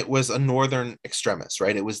it, it was a northern extremis,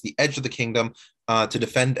 right? It was the edge of the kingdom to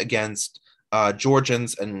defend against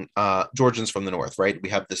Georgians and Georgians from the north, right? We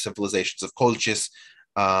have the civilizations of Kolchis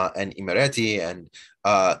and Imereti,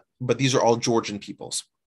 but these are all Georgian peoples.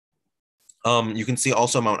 You can see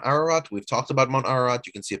also Mount Ararat. We've talked about Mount Ararat.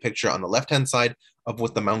 You can see a picture on the left-hand side of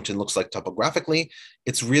what the mountain looks like topographically.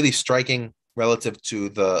 It's really striking relative to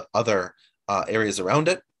the other areas around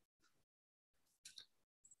it.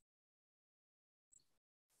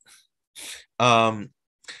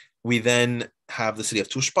 We then have the city of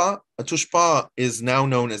Tushpa. Tushpa is now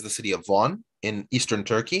known as the city of Van in eastern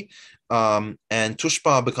Turkey. And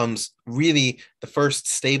Tushpa becomes really the first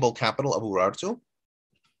stable capital of Urartu.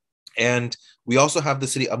 And we also have the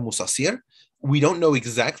city of Musasir. We don't know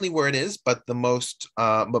exactly where it is, but most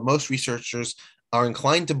researchers are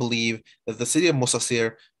inclined to believe that the city of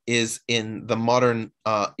Musasir is in the modern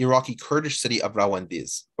Iraqi Kurdish city of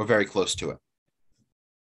Rawandiz, or very close to it.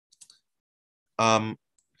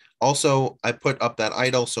 Also, I put up that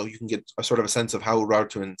idol so you can get a sort of a sense of how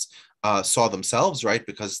Urartuans saw themselves, right?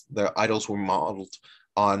 Because their idols were modeled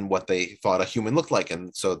on what they thought a human looked like.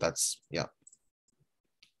 And so that's, yeah.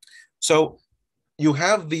 So you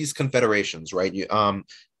have these confederations, right?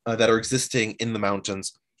 That are existing in the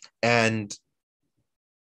mountains. And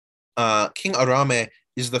King Arame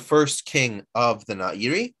is the first king of the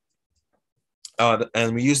Nairi.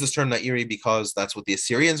 And we use this term Nairi because that's what the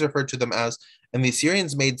Assyrians referred to them as. And the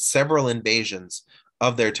Assyrians made several invasions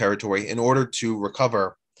of their territory in order to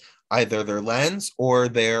recover either their lands or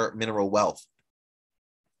their mineral wealth.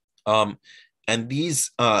 And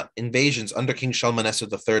these invasions under King Shalmaneser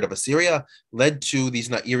III of Assyria led to these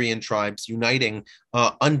Nairian tribes uniting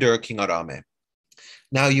under King Arame.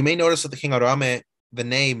 Now, you may notice that the King Arame, the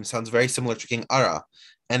name sounds very similar to King Ara,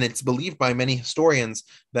 and it's believed by many historians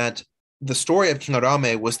that the story of King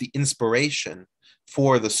Arame was the inspiration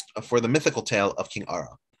for the mythical tale of King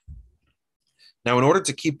Ara. Now, in order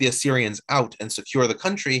to keep the Assyrians out and secure the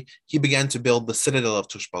country, he began to build the citadel of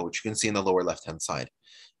Tushpa, which you can see in the lower left-hand side.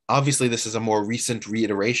 Obviously, this is a more recent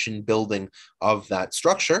reiteration building of that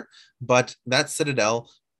structure, but that citadel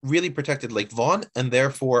really protected Lake Von and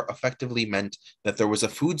therefore effectively meant that there was a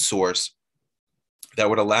food source that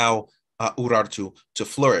would allow Urartu to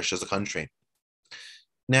flourish as a country.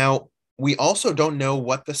 Now, we also don't know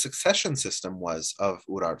what the succession system was of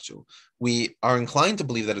Urartu. We are inclined to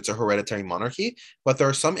believe that it's a hereditary monarchy, but there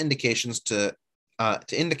are some indications to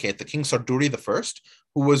indicate that King Sarduri I,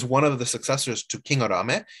 who was one of the successors to King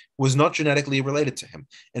Arame, was not genetically related to him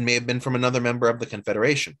and may have been from another member of the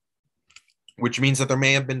confederation, which means that there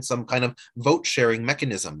may have been some kind of vote-sharing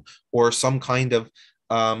mechanism or some kind of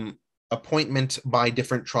appointment by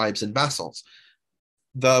different tribes and vassals.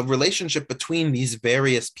 The relationship between these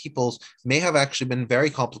various peoples may have actually been very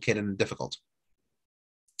complicated and difficult.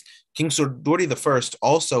 King Sarduri I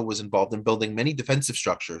also was involved in building many defensive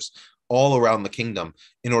structures all around the kingdom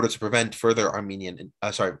in order to prevent further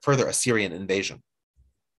Assyrian invasion.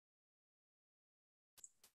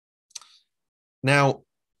 Now,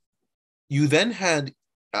 you then had,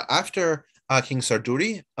 after King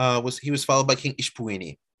Sarduri, he was followed by King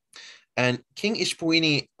Ishpuini. And King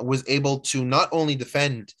Ishpuini was able to not only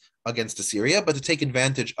defend against Assyria, but to take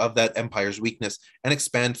advantage of that empire's weakness and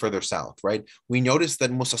expand further south, right? We noticed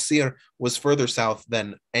that Musasir was further south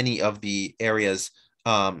than any of the areas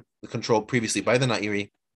controlled previously by the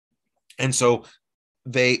Nairi. And so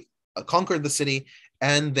they conquered the city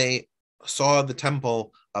and they saw the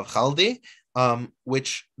temple of Khaldi,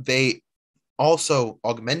 which they also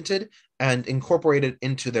augmented and incorporated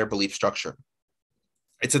into their belief structure.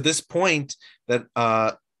 It's at this point that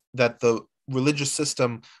that the religious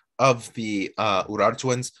system of the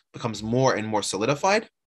Urartuans becomes more and more solidified.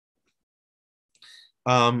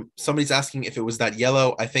 Somebody's asking if it was that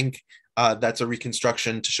yellow. I think that's a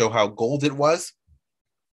reconstruction to show how gold it was,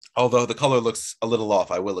 although the color looks a little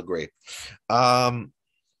off, I will agree. But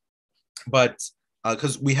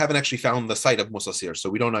because we haven't actually found the site of Musasir,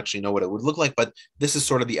 so we don't actually know what it would look like, but this is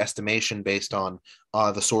sort of the estimation based on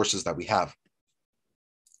the sources that we have.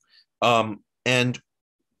 And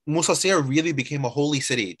Musasir really became a holy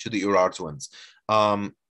city to the Urartuans.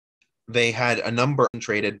 They had a number of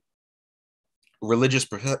traded religious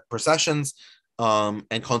processions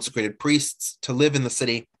and consecrated priests to live in the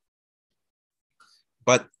city.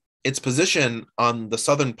 But its position on the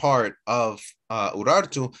southern part of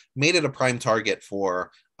Urartu made it a prime target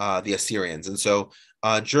for the Assyrians. And so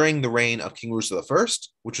during the reign of King Rusa I,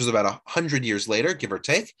 which was about 100 years later, give or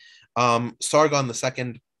take, Sargon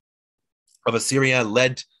II of Assyria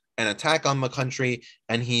led an attack on the country,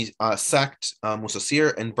 and he sacked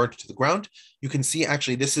Musasir and burnt it to the ground. You can see,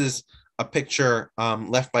 actually, this is a picture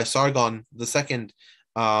left by Sargon II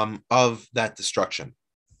of that destruction.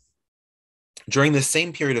 During this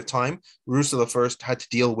same period of time, Rusa I had to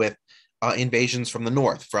deal with invasions from the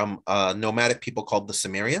north, from nomadic people called the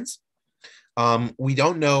Cimmerians. We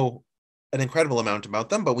don't know an incredible amount about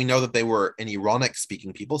them, but we know that they were an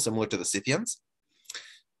Iranic-speaking people, similar to the Scythians.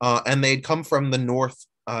 And they'd come from the north,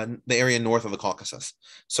 the area north of the Caucasus.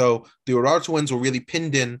 So the Urartuans were really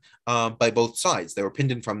pinned in by both sides. They were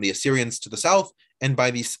pinned in from the Assyrians to the south and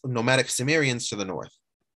by these nomadic Cimmerians to the north.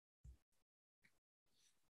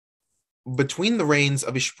 Between the reigns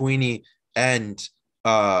of Ishpuini and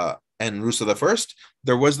Rusa I,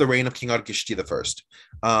 there was the reign of King Argishti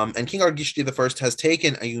I. And King Argishti I has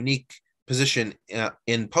taken a unique position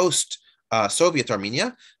in post-Soviet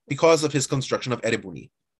Armenia because of his construction of Erebuni.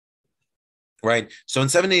 Right. So in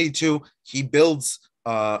 782, he builds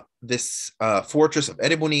this fortress of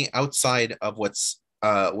Erebuni outside of what's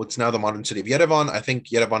now the modern city of Yerevan. I think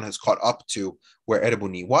Yerevan has caught up to where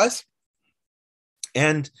Erebuni was.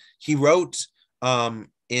 And he wrote in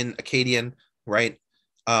Akkadian, right,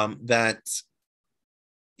 that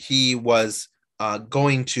he was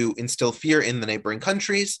going to instill fear in the neighboring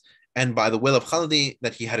countries, and by the will of Khaldi,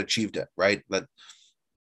 that he had achieved it, right?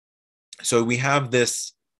 So we have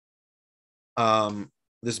this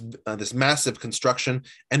this massive construction,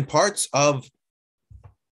 and parts of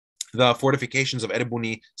the fortifications of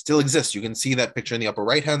Erebuni still exist. You can see that picture in the upper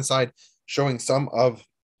right-hand side showing some of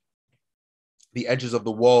the edges of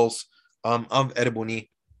the walls of Erebuni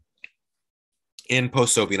in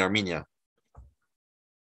post-Soviet Armenia.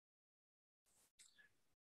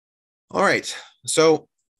 All right, so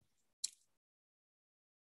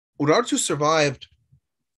Urartu survived,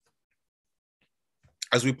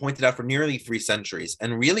 as we pointed out, for nearly 3 centuries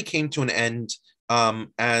and really came to an end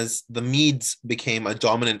as the Medes became a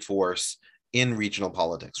dominant force in regional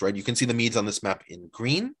politics, right? You can see the Medes on this map in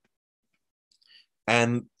green.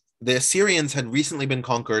 And the Assyrians had recently been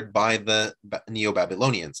conquered by the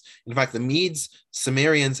Neo-Babylonians. In fact, the Medes,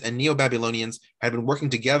 Cimmerians, and Neo-Babylonians had been working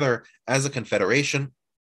together as a confederation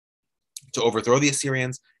to overthrow the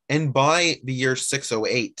Assyrians. And by the year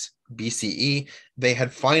 608 BCE, they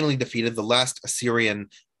had finally defeated the last Assyrian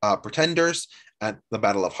pretenders at the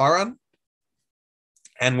Battle of Haran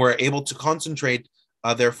and were able to concentrate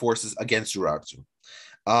their forces against Urartu.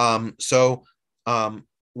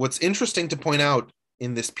 What's interesting to point out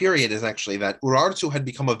in this period is actually that Urartu had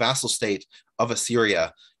become a vassal state of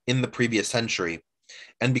Assyria in the previous century.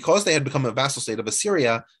 And because they had become a vassal state of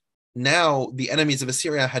Assyria, now the enemies of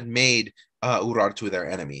Assyria had made Urartu their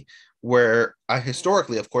enemy, where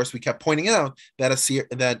historically, of course, we kept pointing out that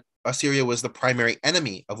Assyria was the primary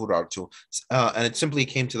enemy of Urartu, and it simply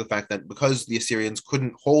came to the fact that because the Assyrians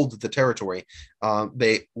couldn't hold the territory,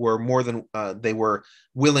 they were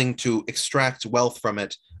willing to extract wealth from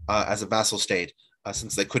it as a vassal state,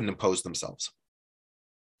 since they couldn't impose themselves.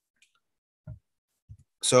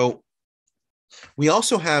 So we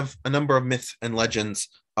also have a number of myths and legends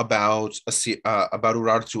about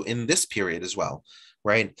Urartu in this period as well,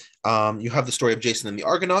 right? You have the story of Jason and the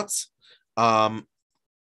Argonauts.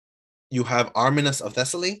 You have Arminus of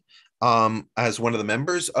Thessaly as one of the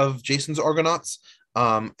members of Jason's Argonauts.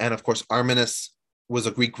 And of course, Arminus was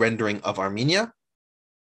a Greek rendering of Armenia.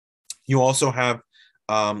 You also have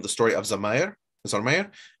the story of Zarmayer.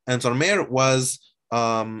 And Zarmayer was,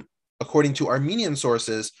 according to Armenian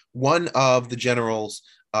sources, one of the generals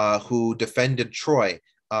who defended Troy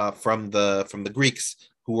from the Greeks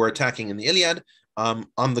who were attacking in the Iliad.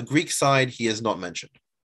 On the Greek side, he is not mentioned.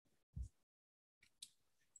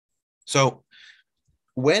 So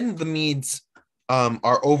when the Medes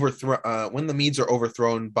are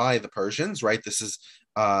overthrown by the Persians, right? This is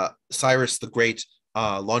Cyrus the Great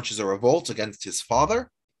launches a revolt against his father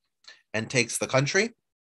and takes the country.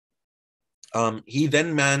 He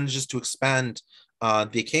then manages to expand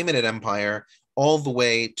the Achaemenid Empire all the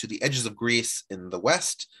way to the edges of Greece in the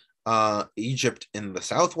west, Egypt in the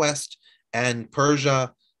southwest, and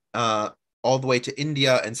Persia all the way to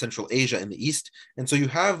India and Central Asia in the east. And so you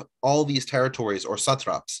have all these territories or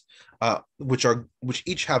satraps, which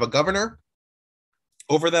each have a governor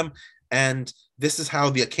over them. And this is how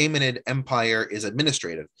the Achaemenid Empire is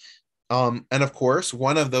administrated. And of course,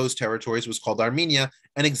 one of those territories was called Armenia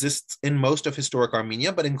and exists in most of historic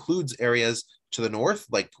Armenia, but includes areas to the north,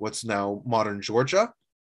 like what's now modern Georgia,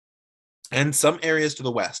 and some areas to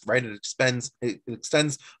the west, right? It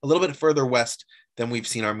extends a little bit further west than we've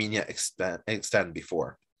seen Armenia extend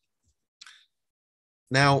before.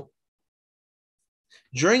 Now,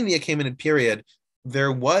 during the Achaemenid period,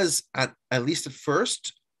 there was, at least at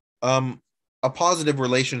first, a positive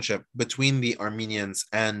relationship between the Armenians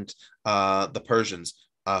and the Persians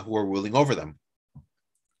who were ruling over them.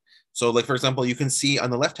 So, like, for example, you can see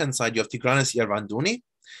on the left-hand side, you have Tigranes Yervanduni.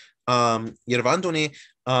 Yervanduni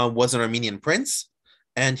was an Armenian prince,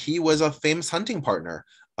 and he was a famous hunting partner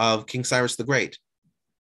of King Cyrus the Great.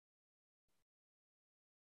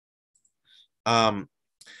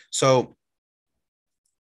 So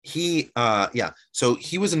he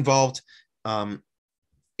was involved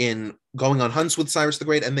in going on hunts with Cyrus the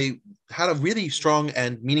Great, and they had a really strong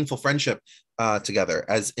and meaningful friendship together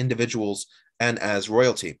as individuals and as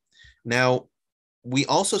royalty. Now, we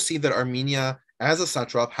also see that Armenia, as a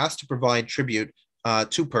satrap, has to provide tribute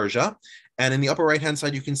to Persia. And in the upper right-hand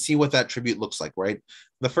side, you can see what that tribute looks like, right?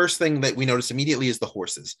 The first thing that we notice immediately is the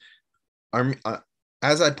horses.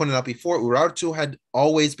 As I pointed out before, Urartu had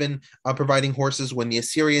always been providing horses. When the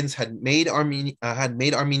Assyrians had made Armenia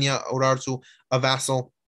Urartu a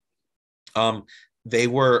vassal, they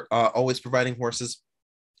were always providing horses.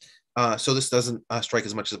 So this doesn't strike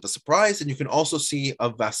as much of a surprise. And you can also see a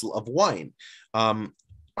vessel of wine.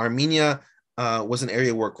 Armenia was an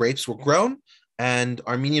area where grapes were grown, and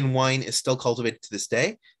Armenian wine is still cultivated to this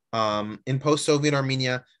day. In post-Soviet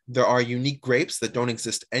Armenia, there are unique grapes that don't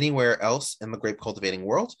exist anywhere else in the grape cultivating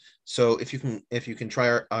world. So if you can try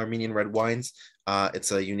our Armenian red wines,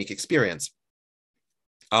 it's a unique experience.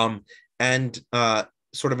 And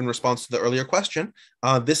sort of in response to the earlier question,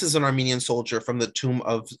 this is an Armenian soldier from the tomb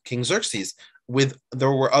of King Xerxes.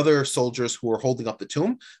 There were other soldiers who were holding up the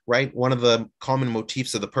tomb, right? One of the common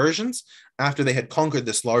motifs of the Persians, after they had conquered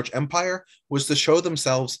this large empire, was to show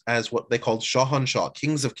themselves as what they called Shahanshah,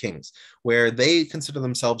 kings of kings, where they consider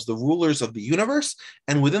themselves the rulers of the universe.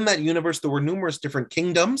 And within that universe, there were numerous different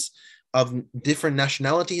kingdoms of different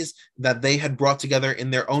nationalities that they had brought together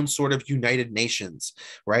in their own sort of united nations,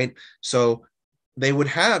 right? So they would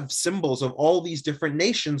have symbols of all these different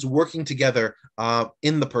nations working together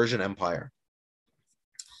in the Persian Empire.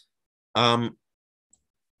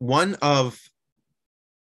 One of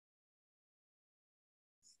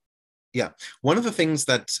the things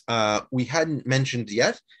that we hadn't mentioned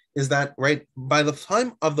yet is that, right, by the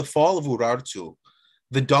time of the fall of Urartu,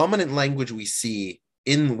 the dominant language we see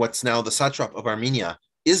in what's now the satrap of Armenia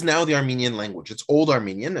is now the Armenian language. It's Old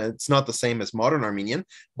Armenian. It's not the same as modern Armenian,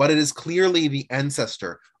 but it is clearly the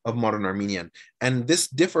ancestor of modern Armenian. And this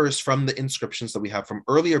differs from the inscriptions that we have from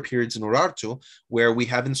earlier periods in Urartu, where we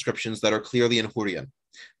have inscriptions that are clearly in Hurrian.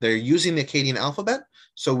 They're using the Akkadian alphabet,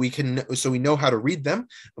 so we know how to read them,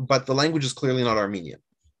 but the language is clearly not Armenian.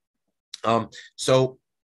 So,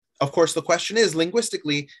 of course, the question is,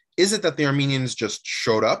 linguistically, is it that the Armenians just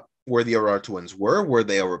showed up where the Urartuans were? Were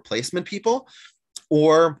they a replacement people?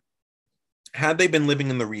 Or had they been living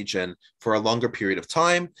in the region for a longer period of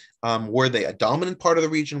time? Were they a dominant part of the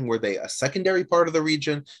region? Were they a secondary part of the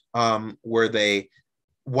region? Were they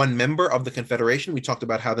one member of the confederation? We talked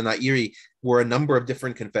about how the Nairi were a number of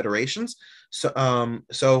different confederations.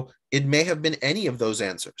 So it may have been any of those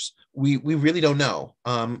answers. We really don't know.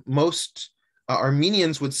 Most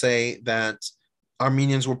Armenians would say that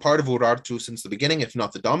Armenians were part of Urartu since the beginning, if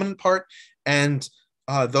not the dominant part, and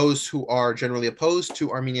those who are generally opposed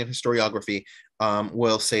to Armenian historiography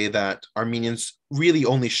will say that Armenians really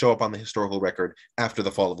only show up on the historical record after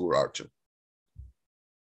the fall of Urartu.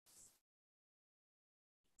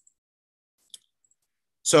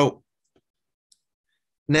 So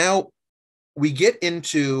now we get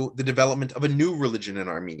into the development of a new religion in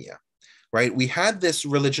Armenia, right? We had this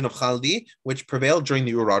religion of Chaldi, which prevailed during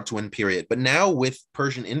the Urartuan period, but now with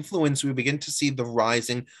Persian influence, we begin to see the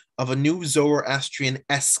rising of a new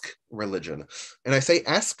Zoroastrian-esque religion. And I say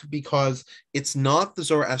esque because it's not the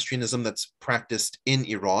Zoroastrianism that's practiced in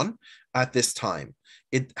Iran at this time.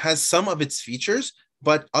 It has some of its features,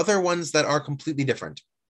 but other ones that are completely different.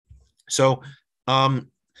 So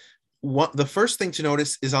the first thing to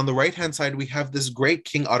notice is on the right-hand side, we have this great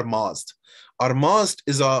king Armazd. Armazd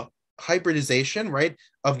is a hybridization, right,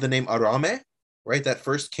 of the name Arame, right, that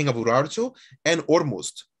first king of Urartu, and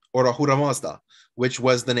Ormuzd, or Ahura Mazda, which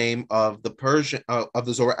was the name of the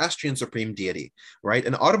Zoroastrian supreme deity, right?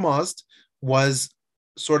 And Armazd was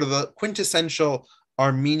sort of the quintessential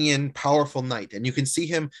Armenian powerful knight, and you can see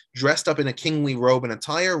him dressed up in a kingly robe and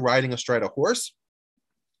attire, riding astride a horse.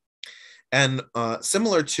 And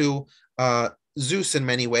similar to Zeus in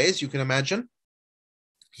many ways, you can imagine,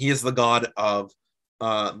 he is the god of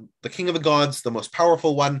the king of the gods, the most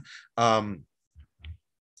powerful one,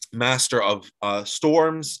 master of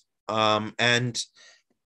storms, and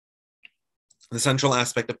the central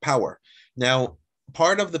aspect of power. Now,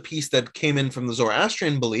 part of the piece that came in from the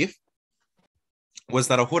Zoroastrian belief was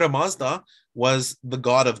that Ahura Mazda was the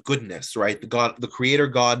god of goodness, right? The creator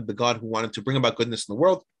god, the god who wanted to bring about goodness in the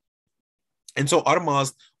world. And so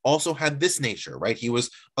Armazd also had this nature, right? He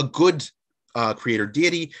was a good creator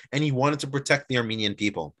deity, and he wanted to protect the Armenian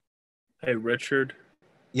people. Hey, Richard.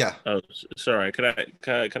 Yeah. Oh, sorry. Could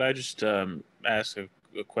I just ask a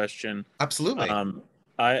question? Absolutely.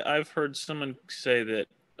 I've heard someone say that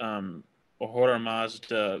Ahura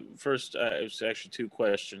Mazda. First, it's actually two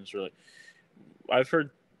questions, really. I've heard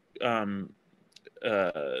some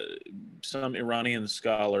Iranian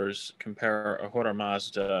scholars compare Ahura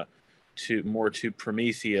Mazda more to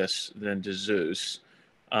Prometheus than to Zeus.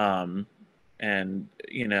 And,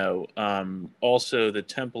 also the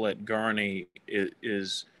temple at Garni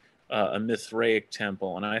is a Mithraic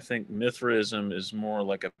temple. And I think Mithraism is more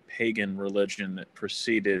like a pagan religion that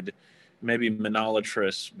preceded maybe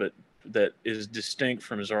Monolatrus, but that is distinct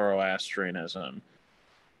from Zoroastrianism.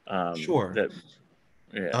 Sure.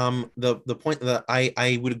 Yeah. The point that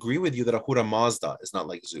I would agree with you that Ahura Mazda is not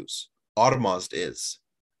like Zeus. Armazd is,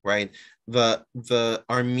 right? The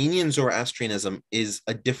Armenian Zoroastrianism is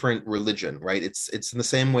a different religion, right? It's in the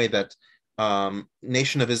same way that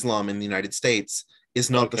Nation of Islam in the United States is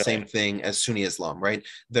not the same thing as Sunni Islam, right?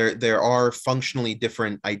 There are functionally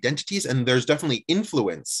different identities, and there's definitely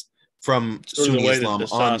influence from sort Sunni of the way Islam that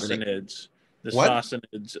the on Sassanids The What?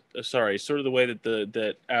 Sassanids, sorry, sort of the way that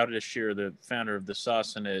that Ardashir, the founder of the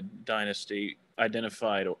Sassanid dynasty,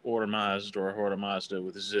 identified Ormazd or Hormazda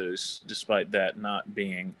with Zeus, despite that not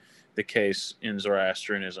being the case in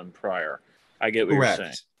Zoroastrianism prior. I get what you're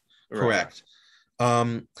saying. Right. Correct.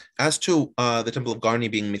 As to the Temple of Garni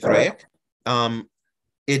being Mithraic,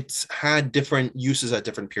 it's had different uses at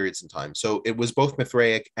different periods in time. So it was both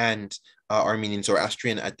Mithraic and Armenian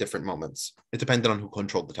Zoroastrian at different moments. It depended on who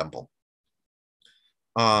controlled the temple.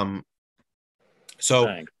 So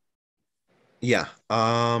Thanks. yeah.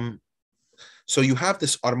 So you have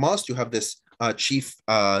this Armazd, you have this chief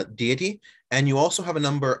deity, and you also have a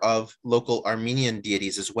number of local Armenian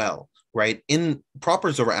deities as well, right? In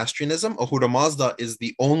proper Zoroastrianism, Ahura Mazda is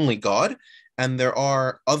the only god, and there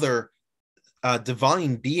are other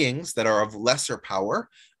divine beings that are of lesser power,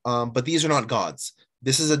 but these are not gods.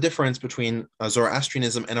 This is a difference between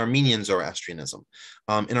Zoroastrianism and Armenian Zoroastrianism.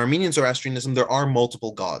 In Armenian Zoroastrianism, there are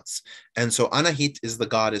multiple gods. And so Anahit is the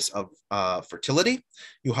goddess of fertility.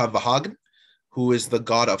 You have Vahagn, who is the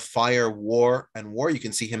god of fire, war, and war. You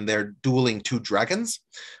can see him there dueling two dragons.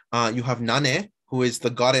 You have Nane, who is the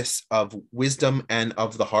goddess of wisdom and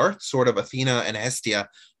of the heart, sort of Athena and Hestia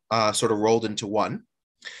sort of rolled into one.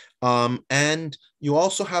 And you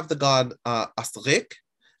also have the god Astrik,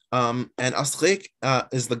 and Astrik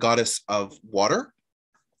is the goddess of water.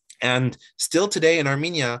 And still today in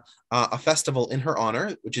Armenia, a festival in her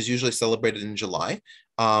honor, which is usually celebrated in July,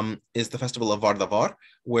 is the festival of Vardavar,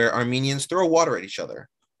 where Armenians throw water at each other,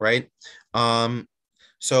 right?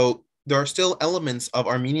 So there are still elements of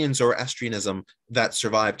Armenian Zoroastrianism that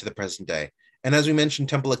survive to the present day. And as we mentioned,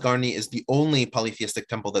 Temple at Garni is the only polytheistic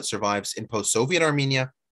temple that survives in post-Soviet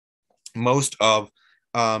Armenia. Most of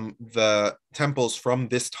the temples from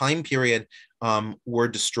this time period were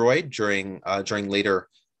destroyed during later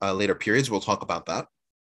periods. We'll talk about that.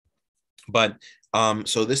 But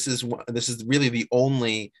so this is really the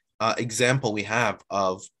only example we have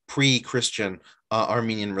of pre-Christian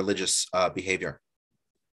Armenian religious behavior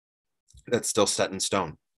that's still set in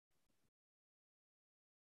stone.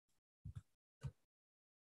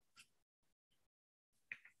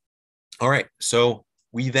 All right, so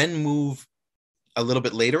we then move a little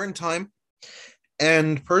bit later in time,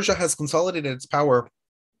 and Persia has consolidated its power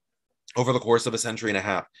over the course of a century and a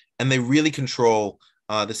half, and they really control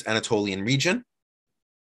this Anatolian region.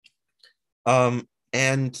 And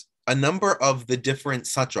a number of the different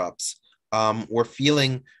satraps were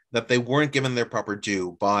feeling that they weren't given their proper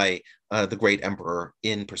due by the great emperor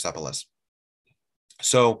in Persepolis.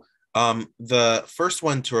 So the first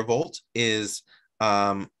one to revolt is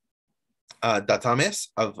Datames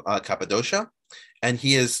of Cappadocia, and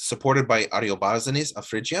he is supported by Ariobarzanes of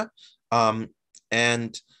Phrygia.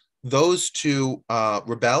 And those two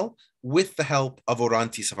rebel with the help of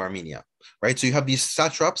Orontes of Armenia, right? So you have these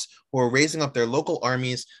satraps who are raising up their local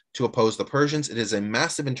armies to oppose the Persians. It is a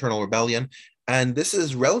massive internal rebellion, and this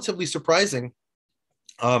is relatively surprising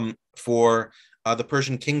for the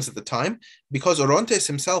Persian kings at the time, because Orontes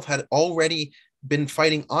himself had already been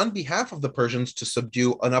fighting on behalf of the Persians to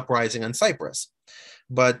subdue an uprising in Cyprus.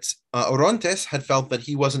 But Orontes had felt that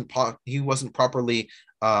he wasn't properly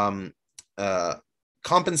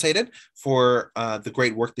compensated for the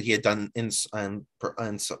great work that he had done in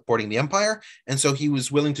supporting the empire, and so he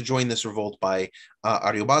was willing to join this revolt by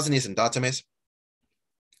Ariobarzanes and Datames.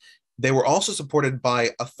 They were also supported by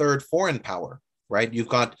a third foreign power, right? You've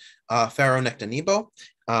got Pharaoh Nectanebo.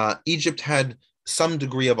 Egypt had some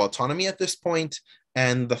degree of autonomy at this point,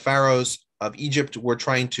 and the pharaohs of Egypt were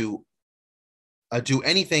trying to do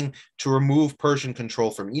anything to remove Persian control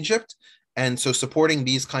from Egypt. And so supporting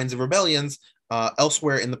these kinds of rebellions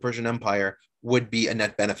elsewhere in the Persian Empire would be a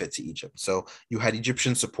net benefit to Egypt. So you had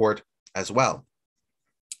Egyptian support as well.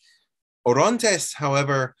 Orontes,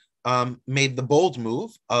 however, made the bold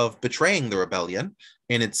move of betraying the rebellion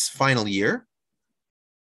in its final year.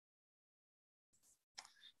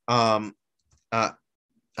 And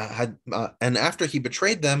after he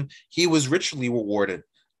betrayed them, he was richly rewarded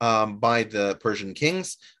by the Persian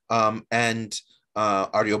kings, and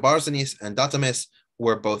Ariobarzanes and Datames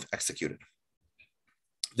were both executed.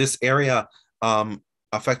 This area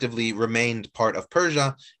effectively remained part of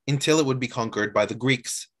Persia until it would be conquered by the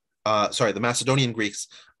Greeks, the Macedonian Greeks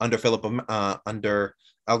under under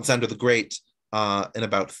Alexander the Great in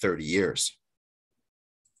about 30 years.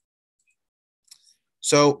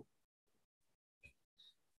 So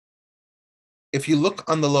if you look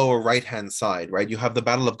on the lower right-hand side, right, you have the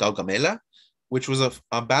Battle of Gaugamela, which was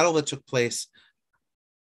a battle that took place.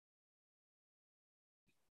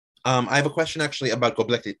 I have a question actually about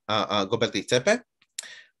Göbekli Tepe.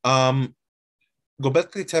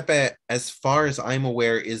 Göbekli Tepe, as far as I'm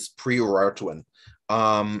aware, is pre-Urartuan.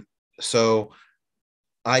 So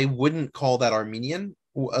I wouldn't call that Armenian.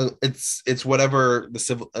 It's whatever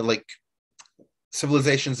the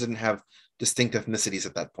civilizations didn't have distinct ethnicities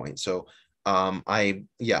at that point. So I'd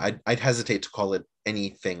hesitate to call it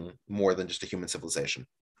anything more than just a human civilization.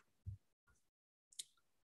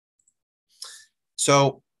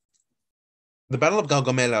 So the Battle of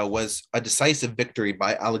Gaugamela was a decisive victory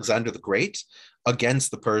by Alexander the Great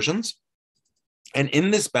against the Persians. And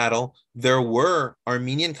in this battle, there were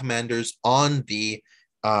Armenian commanders on the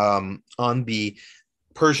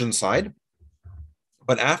Persian side.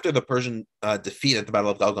 But after the Persian defeat at the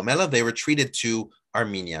Battle of Gaugamela, they retreated to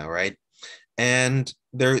Armenia, right? And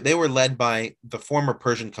they were led by the former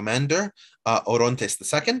Persian commander, Orontes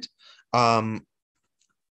II.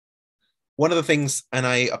 One of the things, and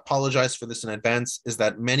I apologize for this in advance, is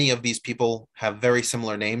that many of these people have very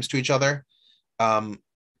similar names to each other. And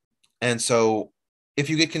so if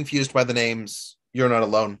you get confused by the names, you're not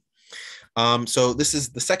alone. So this is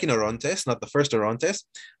the second Orontes, not the first Orontes.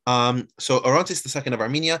 So Orontes II of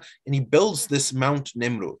Armenia, and he builds this Mount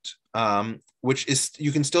Nemrut, which is,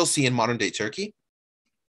 you can still see in modern day Turkey,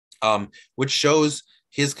 which shows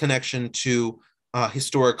his connection to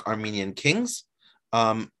historic Armenian kings,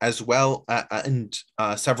 as well, and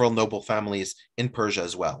several noble families in Persia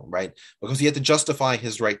as well, right? Because he had to justify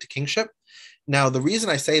his right to kingship. Now, the reason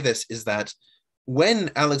I say this is that when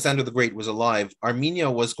Alexander the Great was alive, Armenia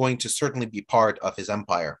was going to certainly be part of his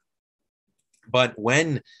empire. But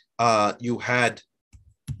when you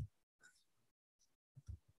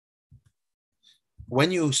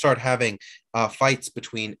start having fights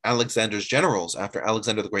between Alexander's generals after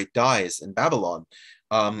Alexander the Great dies in Babylon,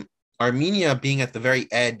 Armenia, being at the very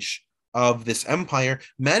edge of this empire,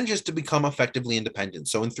 manages to become effectively independent.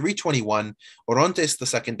 So in 321, Orontes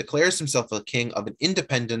II declares himself a king of an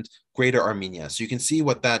independent Greater Armenia. So you can see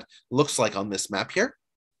what that looks like on this map here.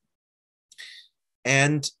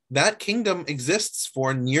 And that kingdom exists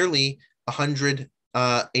for nearly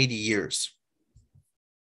 180 years.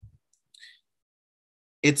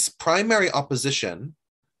 Its primary opposition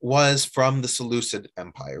was from the Seleucid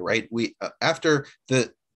Empire, right? After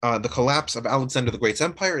the collapse of Alexander the Great's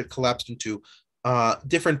empire, it collapsed into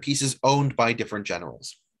different pieces owned by different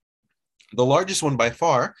generals. The largest one by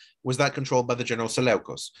far was that controlled by the general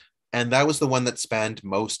Seleucus, and that was the one that spanned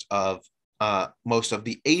most of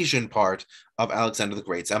the Asian part of Alexander the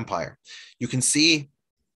Great's empire. You can see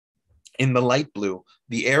in the light blue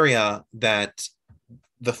the area that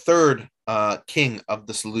the third king of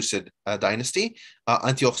the Seleucid dynasty,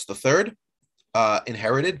 Antiochus III,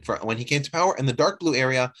 inherited when he came to power, and the dark blue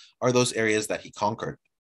area are those areas that he conquered.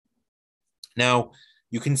 Now,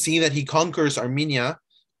 you can see that he conquers Armenia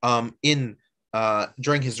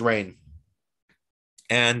during his reign,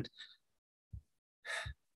 and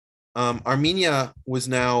Armenia was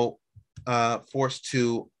now forced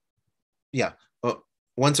to,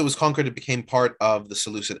 once it was conquered, it became part of the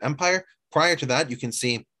Seleucid Empire. Prior to that, you can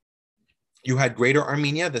see you had Greater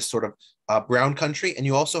Armenia, this sort of brown country, and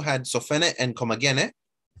you also had Sophene and Comagene,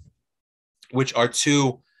 which are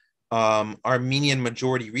two Armenian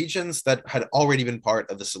majority regions that had already been part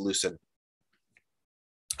of the Seleucid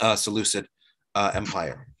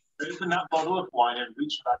Empire.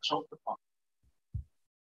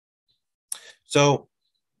 So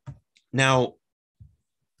now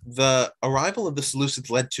the arrival of the Seleucids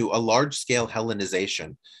led to a large-scale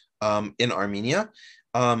Hellenization in Armenia,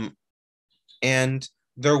 and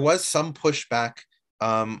there was some pushback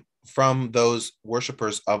from those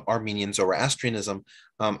worshippers of Armenian Zoroastrianism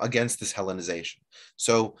against this Hellenization.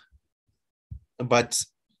 So, but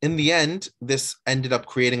in the end, this ended up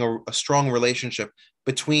creating a strong relationship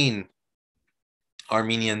between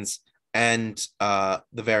Armenians and the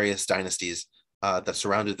various dynasties that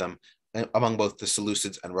surrounded them, among both the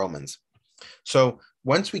Seleucids and Romans. So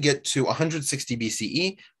once we get to 160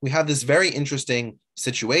 BCE, we have this very interesting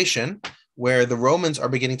situation where the Romans are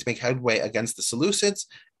beginning to make headway against the Seleucids,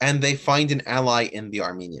 and they find an ally in the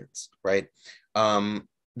Armenians, right? The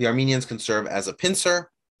Armenians can serve as a pincer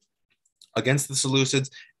against the Seleucids,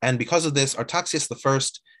 and because of this, Artaxias I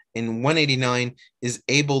in 189 is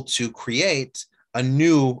able to create a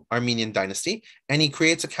new Armenian dynasty, and he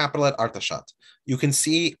creates a capital at Artashat. You can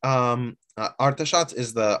see Artashat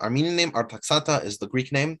is the Armenian name, Artaxata is the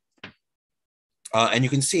Greek name, and you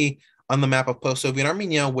can see on the map of post-Soviet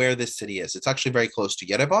Armenia where this city is. It's actually very close to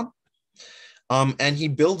Yerevan, and he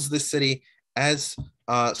builds this city as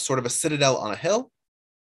sort of a citadel on a hill.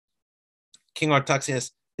 King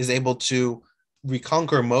Artaxias is able to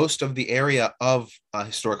reconquer most of the area of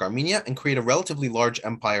historic Armenia and create a relatively large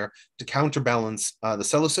empire to counterbalance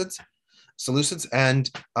the Seleucids and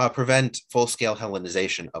prevent full-scale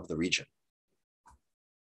Hellenization of the region.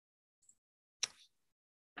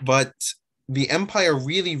 But the empire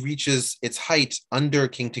really reaches its height under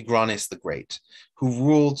King Tigranes the Great, who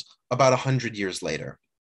ruled about 100 years later.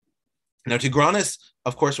 Now, Tigranes,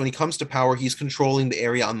 of course, when he comes to power, he's controlling the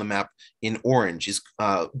area on the map in orange. He's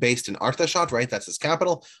based in Artashat, right? That's his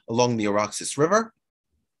capital, along the Araxes River.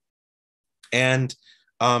 And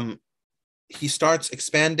he starts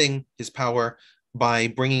expanding his power by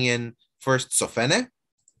bringing in first Sophene,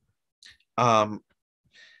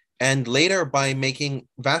 and later by making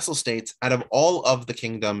vassal states out of all of the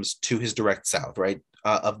kingdoms to his direct south, right?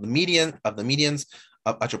 Of the Medians,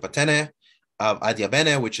 of Atropatene, of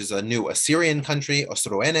Adiabene, which is a new Assyrian country,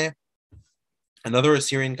 Osroene, another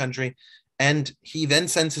Assyrian country. And he then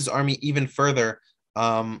sends his army even further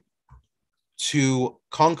to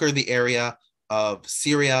conquer the area of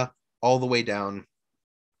Syria all the way down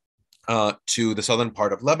to the southern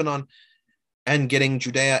part of Lebanon, and getting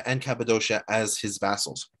Judea and Cappadocia as his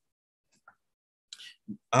vassals.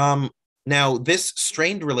 Now, this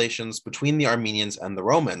strained relations between the Armenians and the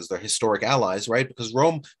Romans, their historic allies, right? Because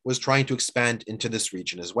Rome was trying to expand into this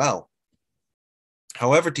region as well.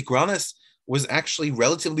 However, Tigranes was actually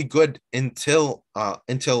relatively good until what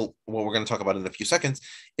we're going to talk about in a few seconds,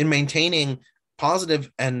 in maintaining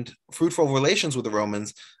positive and fruitful relations with the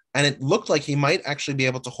Romans. And it looked like he might actually be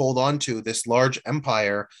able to hold on to this large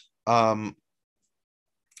empire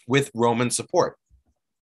with Roman support.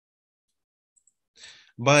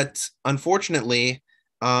 But unfortunately,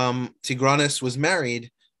 Tigranes was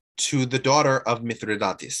married to the daughter of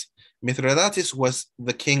Mithridates. Mithridates was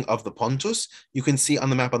the king of the Pontus. You can see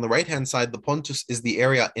on the map on the right-hand side, the Pontus is the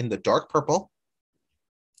area in the dark purple.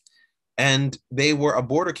 And they were a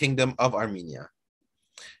border kingdom of Armenia.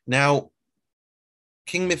 Now,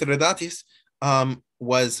 King Mithridates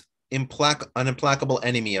was an implacable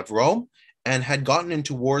enemy of Rome, and had gotten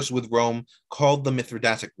into wars with Rome called the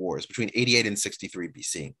Mithridatic Wars between 88 and 63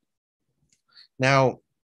 BC. Now,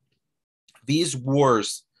 these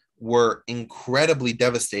wars were incredibly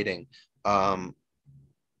devastating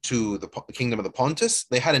to the kingdom of the Pontus.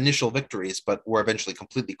 They had initial victories, but were eventually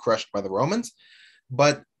completely crushed by the Romans.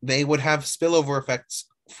 But they would have spillover effects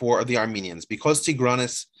for the Armenians because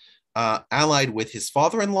Tigranes allied with his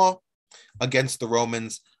father-in-law against the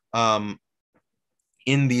Romans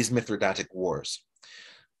in these Mithridatic wars.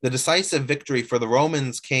 The decisive victory for the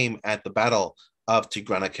Romans came at the Battle of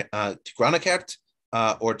Tigranakert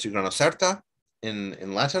or Tigranocerta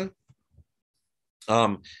in Latin.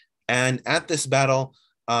 And at this battle,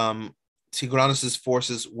 Tigranes'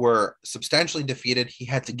 forces were substantially defeated. He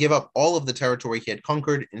had to give up all of the territory he had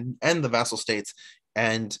conquered and the vassal states,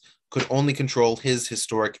 and could only control his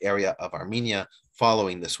historic area of Armenia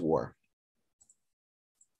following this war.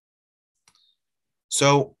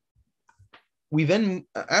 So we then,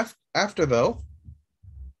 after though,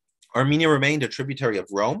 Armenia remained a tributary of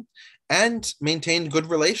Rome and maintained good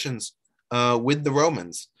relations with the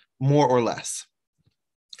Romans, more or less.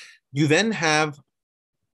 You then have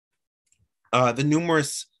the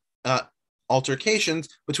numerous altercations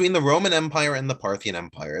between the Roman Empire and the Parthian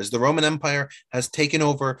Empire, as the Roman Empire has taken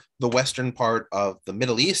over the western part of the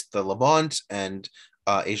Middle East, the Levant, and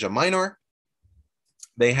Asia Minor.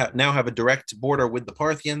 They now have a direct border with the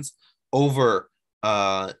Parthians over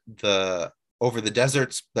the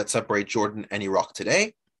deserts that separate Jordan and Iraq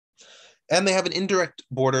today. And they have an indirect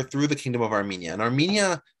border through the Kingdom of Armenia. And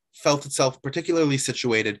Armenia felt itself particularly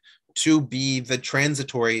situated to be the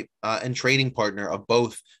transitory and trading partner of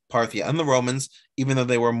both Parthia and the Romans, even though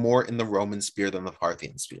they were more in the Roman sphere than the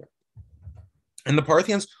Parthian sphere. And the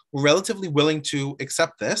Parthians were relatively willing to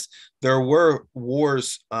accept this. There were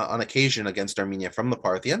wars on occasion against Armenia from the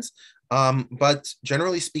Parthians, but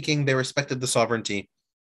generally speaking, they respected the sovereignty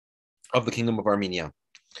of the Kingdom of Armenia.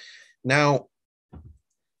 Now,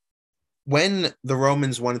 when the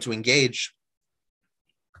Romans wanted to engage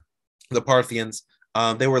the Parthians,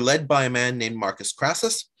 they were led by a man named Marcus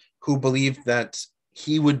Crassus, who believed that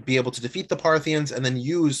he would be able to defeat the Parthians and then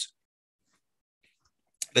use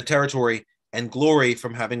the territory and glory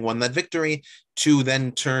from having won that victory to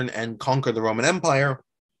then turn and conquer the Roman Empire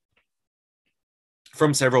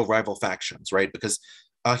from several rival factions, right? Because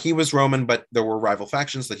he was Roman, but there were rival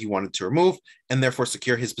factions that he wanted to remove and therefore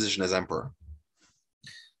secure his position as emperor.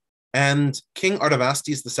 And King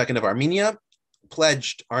Artavasdes II of Armenia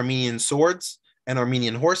pledged Armenian swords and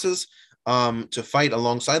Armenian horses to fight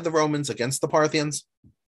alongside the Romans against the Parthians.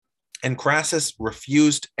 And Crassus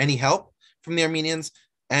refused any help from the Armenians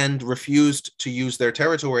and refused to use their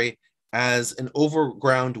territory as an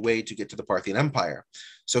overground way to get to the Parthian Empire.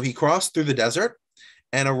 So he crossed through the desert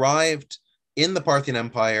and arrived in the Parthian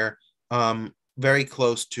Empire, very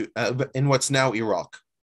close to in what's now Iraq.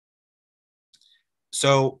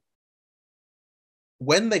 So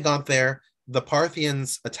when they got there, the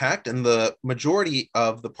Parthians attacked, and the majority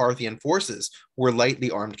of the Parthian forces were lightly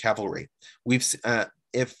armed cavalry.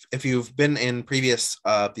 If you've been in previous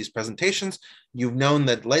these presentations, you've known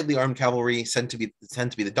that lightly armed cavalry tend to be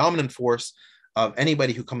the dominant force of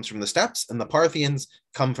anybody who comes from the steppes, and the Parthians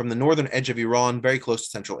come from the northern edge of Iran, very close to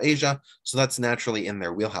Central Asia, so that's naturally in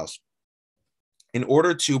their wheelhouse. In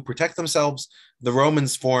order to protect themselves, the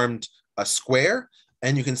Romans formed a square,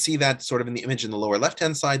 and you can see that sort of in the image in the lower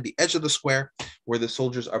left-hand side, the edge of the square, where the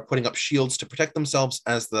soldiers are putting up shields to protect themselves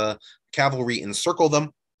as the cavalry encircle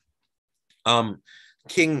them.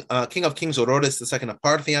 King of Kings Orodes II of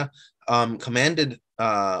Parthia commanded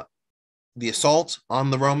the assault on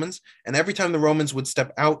the Romans, and every time the Romans would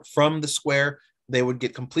step out from the square, they would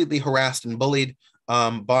get completely harassed and bullied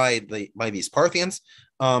by these Parthians.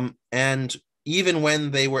 And even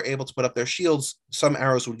when they were able to put up their shields, some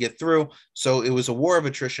arrows would get through. So it was a war of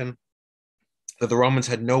attrition that the Romans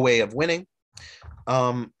had no way of winning.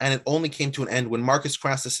 And it only came to an end when Marcus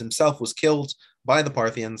Crassus himself was killed by the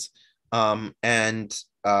Parthians, and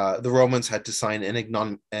the Romans had to sign an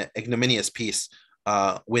ignominious peace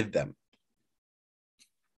with them.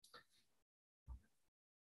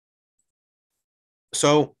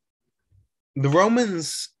 So the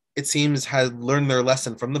Romans, it seems, had learned their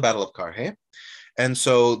lesson from the Battle of Carrhae. And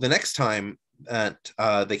so the next time that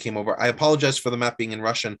they came over, I apologize for the map being in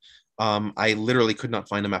Russian. I literally could not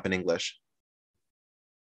find a map in English.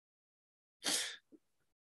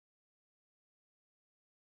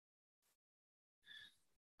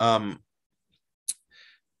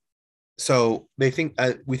 So we think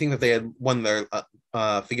that they had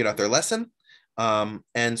figured out their lesson.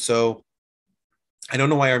 And so I don't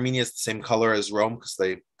know why Armenia is the same color as Rome, because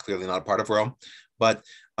they're clearly not a part of Rome. But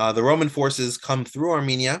the Roman forces come through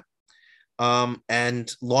Armenia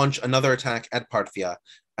and launch another attack at Parthia,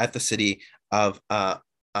 at the city of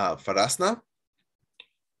Faraspa,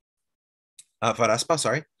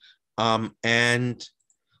 sorry. And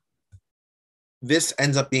this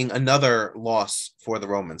ends up being another loss for the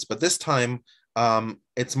Romans. But this time,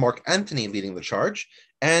 it's Mark Antony leading the charge.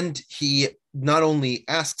 And he not only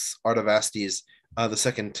asks Artavasdes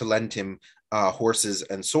II to lend him horses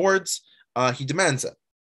and swords, he demands it.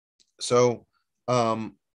 So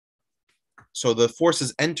the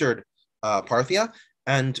forces entered Parthia,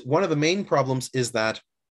 and one of the main problems is that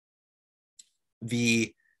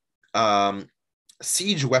the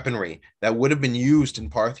siege weaponry that would have been used in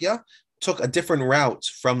Parthia took a different route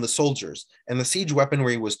from the soldiers, and the siege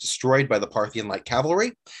weaponry was destroyed by the Parthian light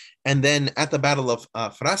cavalry. And then at the Battle of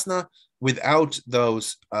Frasna, without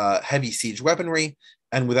those heavy siege weaponry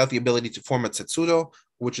and without the ability to form a tsetsudo,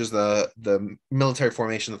 which is the military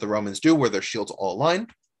formation that the Romans do, where their shields all align,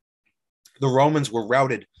 the Romans were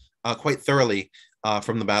routed quite thoroughly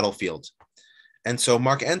from the battlefield. And so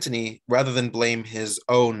Mark Antony, rather than blame his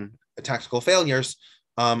own tactical failures,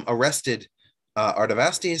 arrested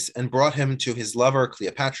Artavasdes and brought him to his lover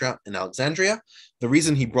Cleopatra in Alexandria. The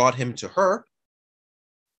reason he brought him to her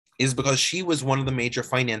is because she was one of the major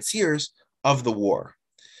financiers of the war,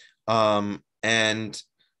 and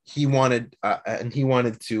he wanted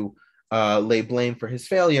to lay blame for his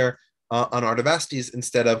failure on Artavasdes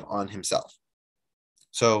instead of on himself.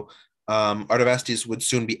 So Artavasdes would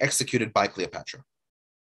soon be executed by Cleopatra.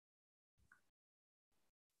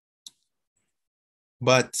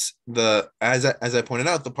 But as I pointed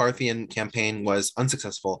out, the Parthian campaign was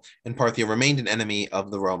unsuccessful, and Parthia remained an enemy of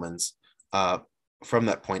the Romans from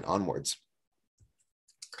that point onwards.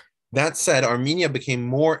 That said, Armenia became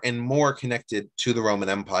more and more connected to the Roman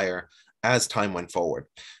Empire as time went forward.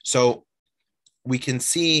 So we can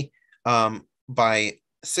see by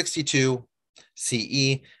 62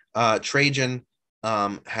 CE, Trajan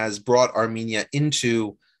has brought Armenia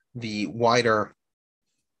into the wider,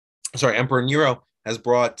 Emperor Nero has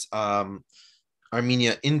brought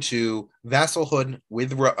Armenia into vassalhood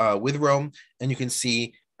with Rome, and you can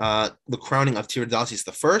see the crowning of Tiridates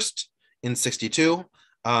I in 62,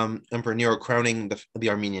 Emperor Nero crowning the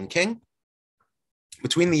Armenian king.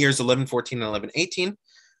 Between the years 1114 and 1118,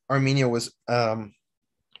 Armenia was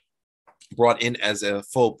brought in as a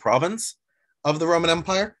full province of the Roman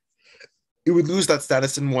Empire. It would lose that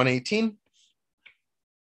status in 118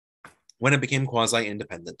 when it became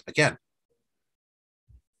quasi-independent again.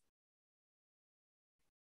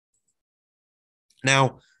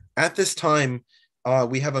 Now, at this time,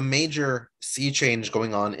 we have a major sea change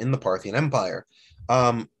going on in the Parthian Empire.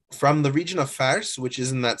 From the region of Fars, which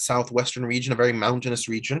is in that southwestern region, a very mountainous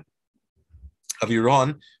region of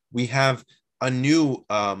Iran, we have a new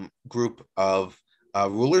group of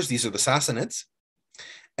rulers. These are the Sassanids,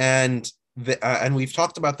 and we've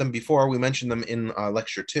talked about them before. We mentioned them in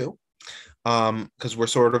lecture 2, because we're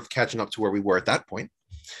sort of catching up to where we were at that point.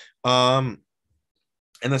 And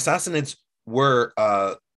the Sassanids were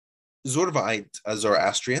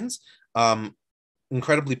Zoroastrians,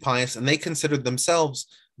 incredibly pious, and they considered themselves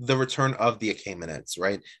the return of the Achaemenids,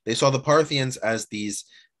 right? They saw the Parthians as these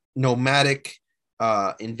nomadic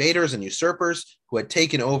invaders and usurpers who had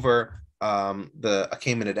taken over the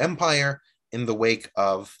Achaemenid Empire in the wake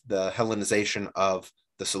of the Hellenization of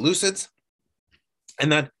the Seleucids,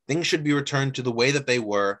 and that things should be returned to the way that they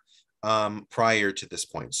were prior to this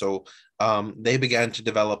point. So they began to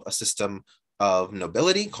develop a system of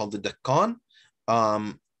nobility called the Deccan,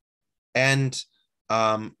 and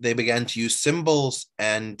they began to use symbols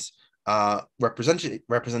and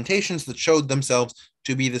representations that showed themselves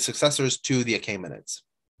to be the successors to the Achaemenids.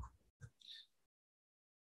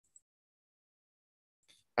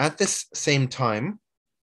 At this same time,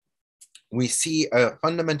 we see a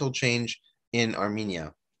fundamental change in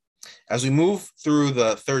Armenia. As we move through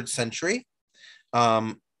the 3rd century,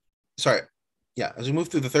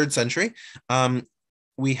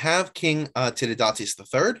 we have King Tiridates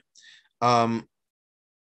III.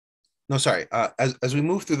 As we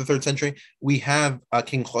move through the 3rd century, we have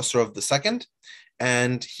King Khosrov II,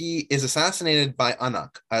 and he is assassinated by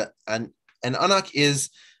Anak. And Anak is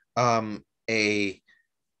a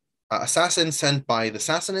assassin sent by the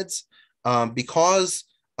Sassanids because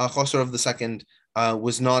Khosrov II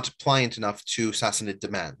was not pliant enough to Sassanid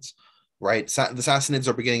demands. Right, the Sassanids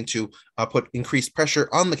are beginning to put increased pressure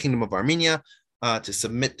on the Kingdom of Armenia to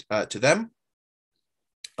submit to them.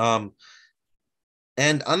 And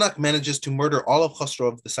Anak manages to murder all of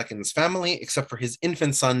Khosrov II's family except for his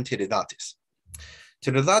infant son Tiridates.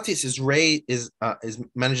 Tiridates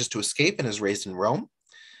manages to escape and is raised in Rome,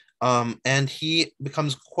 and he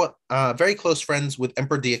becomes very close friends with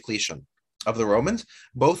Emperor Diocletian of the Romans.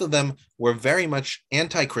 Both of them were very much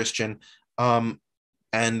anti-Christian,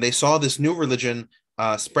 and they saw this new religion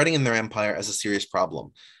spreading in their empire as a serious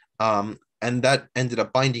problem. And that ended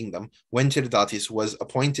up binding them when Tiridates was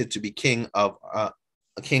appointed to be king of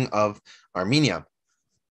Armenia.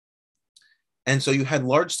 And so you had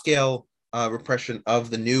large-scale repression of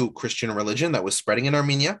the new Christian religion that was spreading in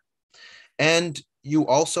Armenia. And you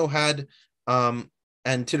also had, and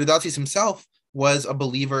Tiridates himself was a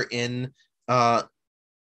believer in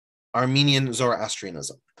Armenian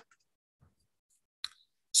Zoroastrianism.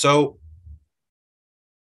 So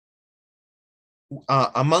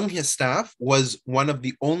among his staff was one of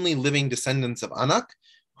the only living descendants of Anak,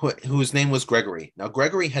 whose name was Gregory. Now,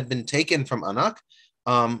 Gregory had been taken from Anak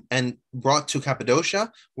and brought to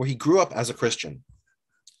Cappadocia, where he grew up as a Christian.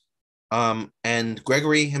 And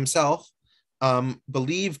Gregory himself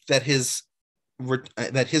believed that his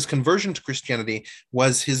conversion to Christianity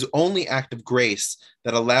was his only act of grace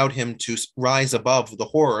that allowed him to rise above the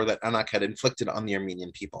horror that Anak had inflicted on the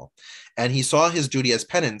Armenian people. And he saw his duty as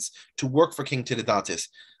penance to work for King Tiridates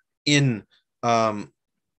in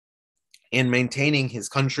maintaining his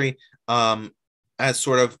country as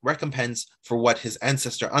sort of recompense for what his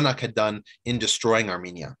ancestor Anak had done in destroying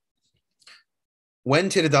Armenia. When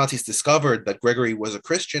Tiridates discovered that Gregory was a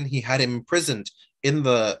Christian, he had him imprisoned in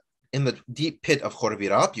the deep pit of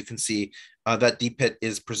Khorvirab. You can see that deep pit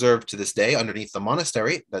is preserved to this day underneath the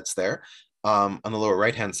monastery that's there on the lower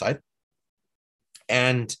right-hand side.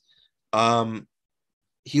 And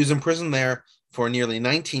he was imprisoned there for nearly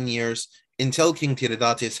 19 years until King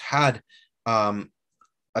Tiridates had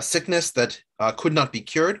a sickness that could not be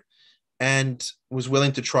cured and was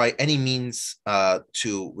willing to try any means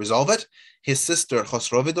to resolve it. His sister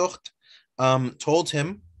Khosrovidocht told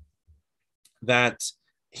him that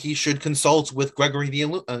he should consult with Gregory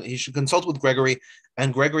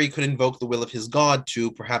and Gregory could invoke the will of his god to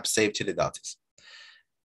perhaps save Tiridates.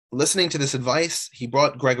 Listening to this advice, he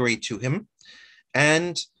brought Gregory to him,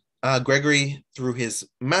 and Gregory, through his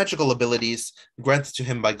magical abilities granted to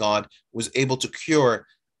him by God, was able to cure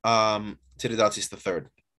Tiridates III.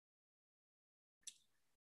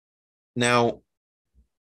 Now,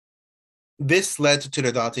 this led to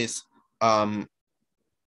Tiridates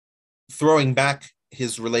throwing back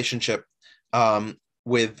his relationship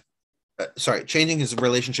changing his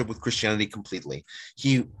relationship with Christianity completely.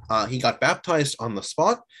 He got baptized on the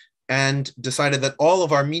spot and decided that all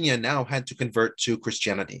of Armenia now had to convert to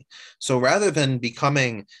Christianity. So rather than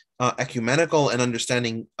becoming ecumenical and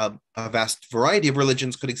understanding a vast variety of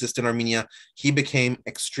religions could exist in Armenia, he became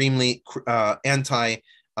extremely anti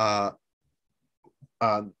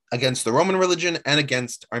against the Roman religion and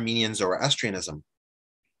against Armenian Zoroastrianism.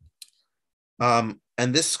 And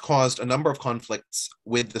this caused a number of conflicts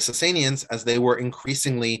with the Sasanians as they were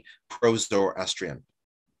increasingly pro-Zoroastrian.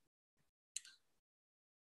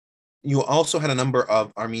 You also had a number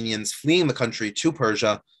of Armenians fleeing the country to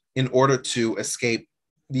Persia in order to escape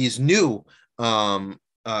these new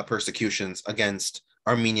persecutions against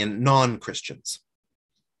Armenian non-Christians.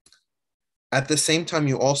 At the same time,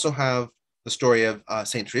 you also have the story of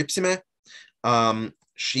Century BCE.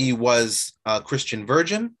 She was a Christian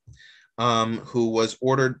virgin who was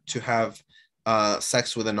ordered to have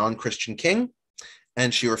sex with a non-Christian king,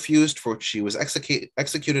 and she refused, for which she was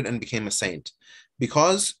executed and became a saint.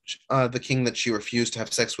 Because the king that she refused to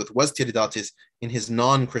have sex with was Tiridates in his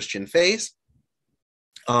non-Christian phase,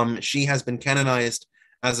 she has been canonized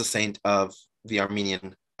as a saint of the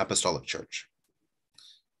Armenian Apostolic Church.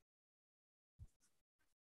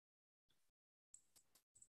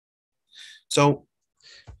 So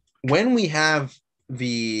when we have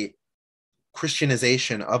the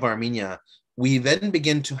Christianization of Armenia, we then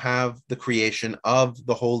begin to have the creation of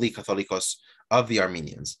the Holy Catholicos of the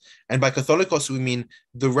Armenians. And by Catholicos, we mean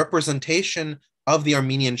the representation of the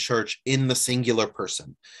Armenian church in the singular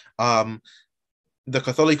person. The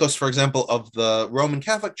Catholicos, for example, of the Roman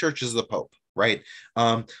Catholic Church is the Pope, right?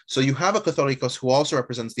 So you have a Catholicos who also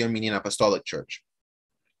represents the Armenian Apostolic Church.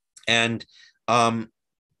 And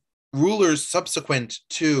rulers subsequent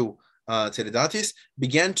to Tiridates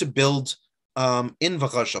began to build in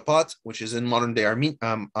Vaghar-Shapat, which is in modern-day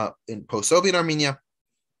in post-Soviet Armenia.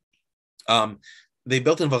 They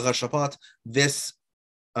built in Vaghar-Shapat this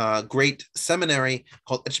great seminary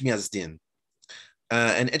called Echmiadzin.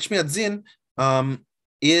 And Echmiadzin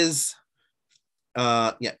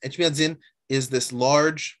Echmiadzin is this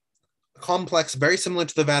large complex, very similar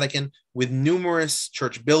to the Vatican, with numerous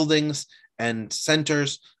church buildings and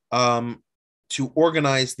centers to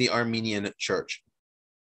organize the Armenian church.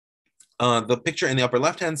 The picture in the upper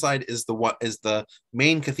left-hand side is the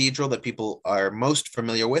main cathedral that people are most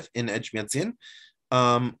familiar with in Echmiadzin,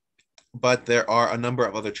 but there are a number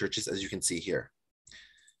of other churches, as you can see here.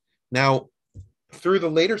 Now, through the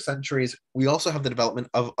later centuries, we also have the development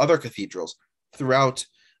of other cathedrals throughout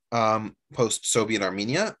post-Soviet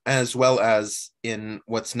Armenia, as well as in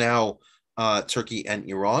what's now Turkey and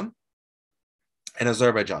Iran and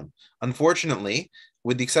Azerbaijan. Unfortunately,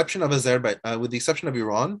 with the exception of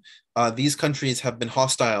Iran, these countries have been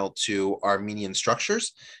hostile to Armenian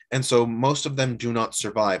structures, and so most of them do not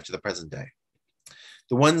survive to the present day.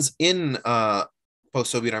 The ones in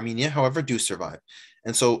post-Soviet Armenia, however, do survive.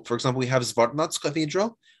 And so, for example, we have Zvartnots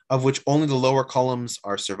Cathedral, of which only the lower columns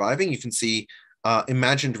are surviving. You can see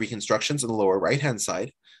imagined reconstructions on the lower right-hand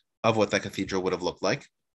side of what that cathedral would have looked like.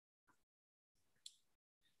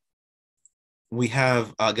 We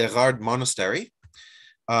have Gerard Monastery,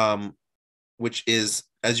 which is,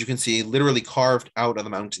 as you can see, literally carved out of the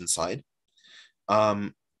mountainside.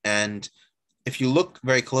 And if you look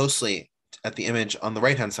very closely at the image on the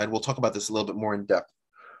right-hand side, we'll talk about this a little bit more in depth.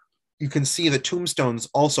 You can see the tombstones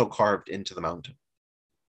also carved into the mountain.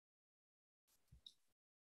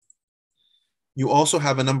 You also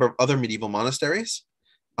have a number of other medieval monasteries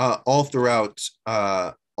all throughout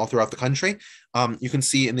the country. You can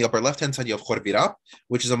see in the upper left-hand side, you have Khorvirab,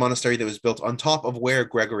 which is a monastery that was built on top of where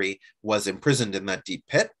Gregory was imprisoned in that deep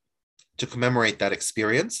pit to commemorate that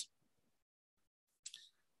experience.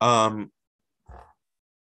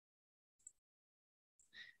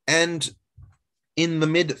 And in the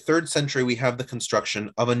mid-3rd century, we have the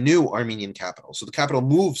construction of a new Armenian capital. So the capital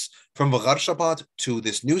moves from Vaghar-Shapat to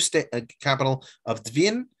this new capital of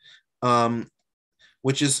Dvin,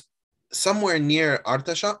 which is somewhere near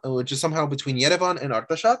Artashat, which is somehow between Yerevan and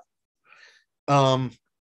Artashat. And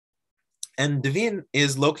Dvin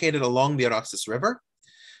is located along the Araxes River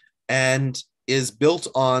and is built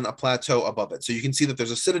on a plateau above it. So you can see that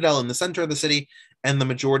there's a citadel in the center of the city and the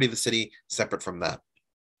majority of the city separate from that.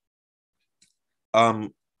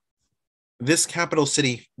 This capital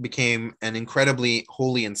city became an incredibly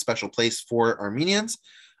holy and special place for Armenians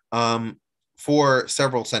for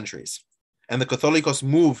several centuries. And the Catholicos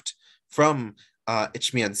moved from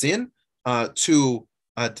Echmiadzin to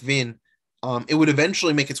Dvin. It would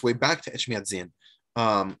eventually make its way back to Echmiadzin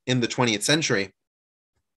in the 20th century.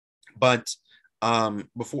 But in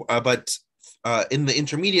the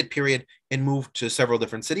intermediate period, it moved to several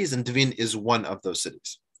different cities, and Dvin is one of those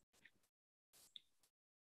cities.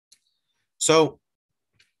 So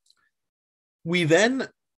we then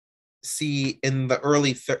see in the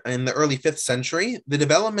early 5th century the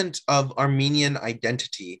development of Armenian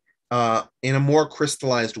identity in a more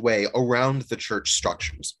crystallized way around the church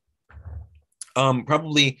structures.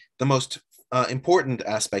 Probably the most important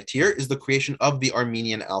aspect here is the creation of the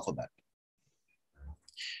Armenian alphabet.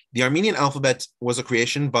 The Armenian alphabet was a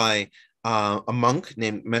creation by a monk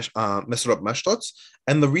named Mesrop Mashtots,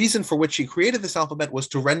 and the reason for which he created this alphabet was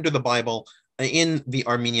to render the Bible in the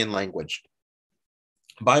Armenian language.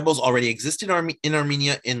 Bibles already existed in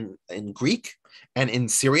Armenia in Greek and in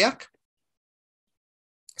Syriac.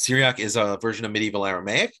 Syriac is a version of medieval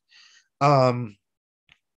Aramaic.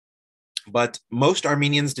 But most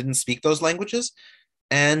Armenians didn't speak those languages,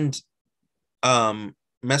 and Mesrop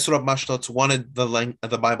Mashtots wanted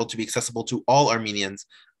the Bible to be accessible to all Armenians,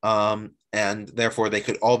 and therefore they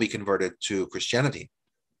could all be converted to Christianity.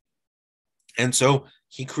 And so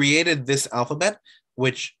he created this alphabet,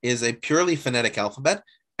 which is a purely phonetic alphabet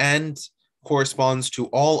and corresponds to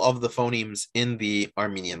all of the phonemes in the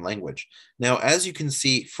Armenian language. Now, as you can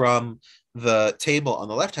see from the table on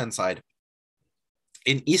the left-hand side,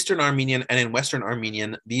 in Eastern Armenian and in Western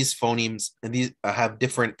Armenian, these phonemes and these have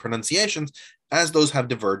different pronunciations, as those have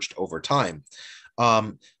diverged over time.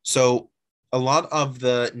 So a lot of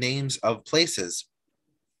the names of places,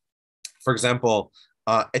 for example,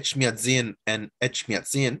 Echmiadzin and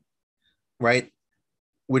Echmiadzin, right,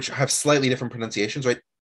 which have slightly different pronunciations, right,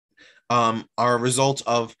 are a result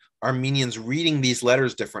of Armenians reading these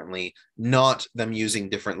letters differently, not them using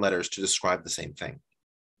different letters to describe the same thing.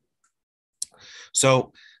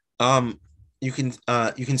 So you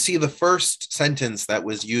can see the first sentence that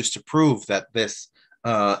was used to prove that this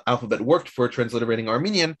alphabet worked for transliterating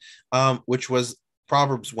Armenian, which was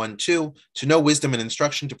Proverbs 1:2, to know wisdom and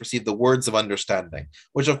instruction, to perceive the words of understanding,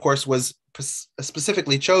 which of course was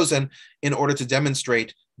specifically chosen in order to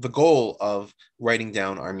demonstrate the goal of writing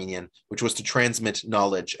down Armenian, which was to transmit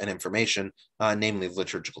knowledge and information, namely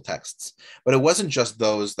liturgical texts. But it wasn't just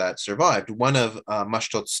those that survived. One of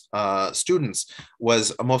Mashtot's students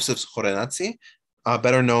was Moses Khorenatsi,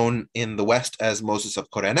 better known in the West as Moses of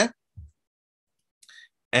Korene,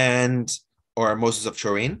 or Moses of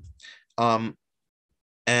Chorin.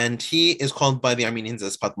 And he is called by the Armenians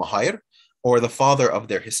as Patmahayr, or the father of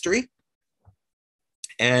their history.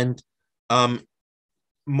 And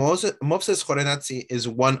Moses Khorenatsi is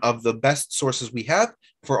one of the best sources we have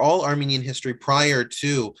for all Armenian history prior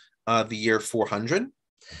to the year 400.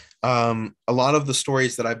 A lot of the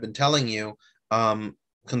stories that I've been telling you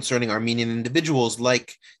concerning Armenian individuals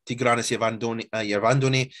like Tigranes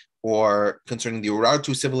Yervanduni, or concerning the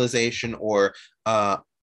Urartu civilization, or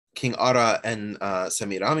King Ara and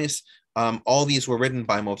Semiramis, all these were written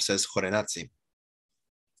by Moses Khorenatsi.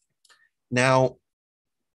 Now,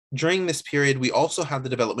 during this period, we also have the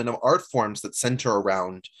development of art forms that center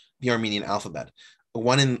around the Armenian alphabet.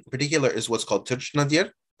 One in particular is what's called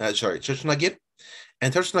Tirchnagir. And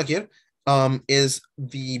Tirchnagir is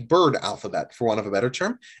the bird alphabet, for want of a better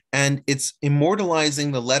term, and it's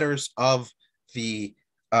immortalizing the letters of the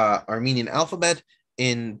Armenian alphabet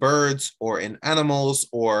in birds or in animals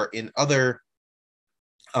or in other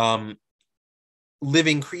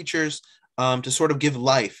living creatures to sort of give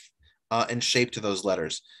life and shape to those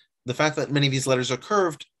letters. The fact that many of these letters are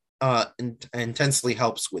curved intensely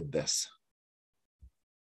helps with this.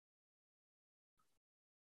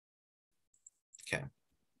 Okay.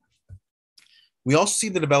 We also see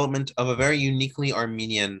the development of a very uniquely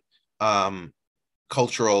Armenian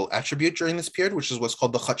cultural attribute during this period, which is what's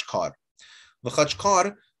called the khachkar. The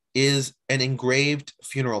khachkar is an engraved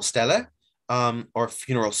funeral stele, or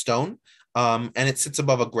funeral stone, and it sits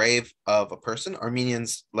above a grave of a person.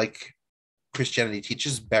 Armenians, like Christianity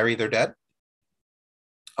teaches, bury their dead.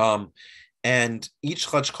 And each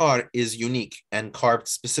khachkar is unique and carved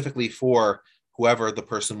specifically for whoever the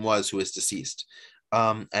person was who is deceased.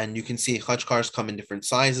 And you can see khachkars come in different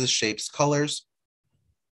sizes, shapes, colors.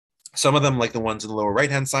 Some of them, like the ones in the lower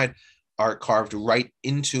right-hand side, are carved right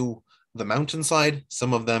into the mountainside.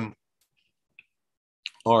 Some of them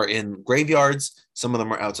are in graveyards. Some of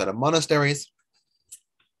them are outside of monasteries.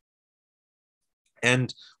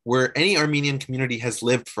 And where any Armenian community has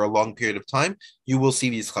lived for a long period of time, you will see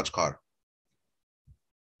these khachkar.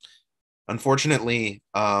 Unfortunately,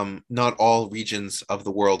 not all regions of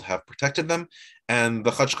the world have protected them, and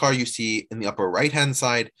the khachkar you see in the upper right-hand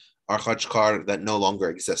side are khachkar that no longer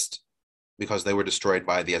exist because they were destroyed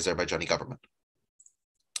by the Azerbaijani government.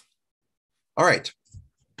 All right.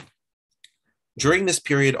 During this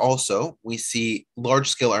period also, we see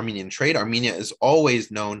large-scale Armenian trade. Armenia is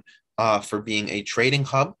always known for being a trading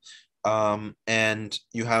hub, and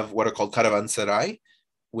you have what are called caravanserai,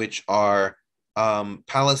 which are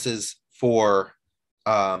palaces for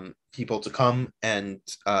people to come and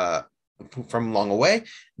from long away.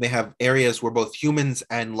 They have areas where both humans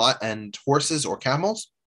and horses or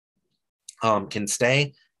camels can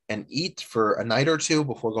stay and eat for a night or two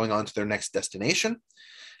before going on to their next destination.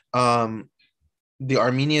 The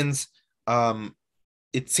Armenians,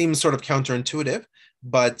 it seems sort of counterintuitive,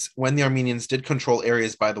 but when the Armenians did control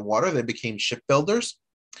areas by the water, they became shipbuilders.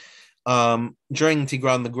 During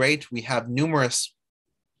Tigran the Great, we have numerous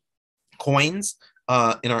coins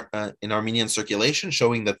in Armenian circulation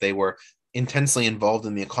showing that they were intensely involved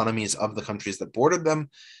in the economies of the countries that bordered them.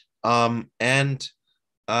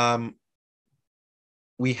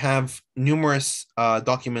 We have numerous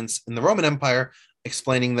documents in the Roman Empire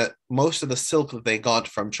explaining that most of the silk that they got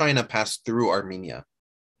from China passed through Armenia.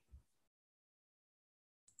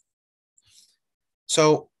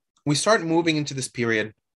 So we start moving into this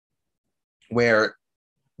period where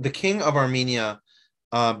the king of Armenia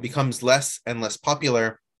becomes less and less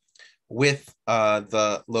popular with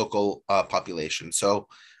the local population. So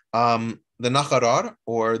the Nakharar,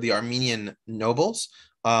 or the Armenian nobles,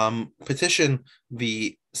 petition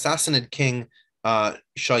the Sassanid king Shah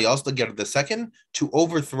Yazdegerd II to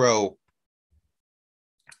overthrow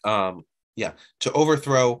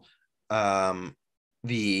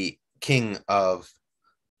the king of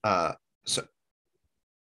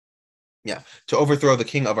to overthrow the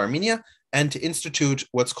king of Armenia and to institute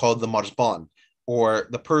what's called the Marzpan, or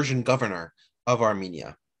the Persian governor of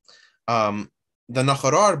Armenia. The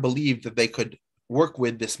Nakharar believed that they could work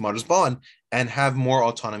with this Marzpan and have more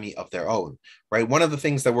autonomy of their own, right? One of the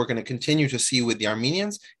things that we're going to continue to see with the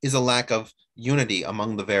Armenians is a lack of unity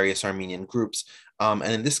among the various Armenian groups. And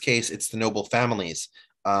in this case, it's the noble families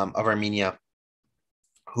of Armenia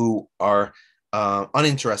who are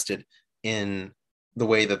uninterested in the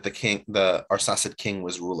way that the Arsacid king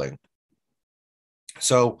was ruling.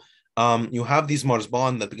 So you have these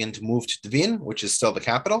Marzpan that begin to move to Dvin, which is still the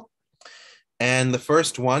capital. And the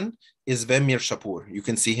first one is Vemir Shapur. You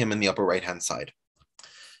can see him in the upper right-hand side.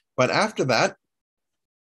 But after that,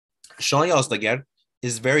 Shah Yazdegerd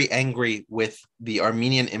is very angry with the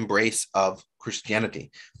Armenian embrace of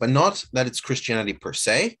Christianity, but not that it's Christianity per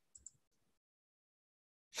se,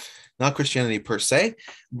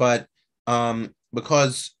 but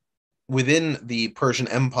because within the Persian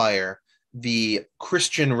Empire, the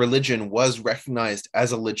Christian religion was recognized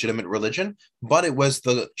as a legitimate religion, but it was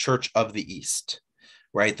the Church of the East,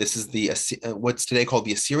 right? This is the what's today called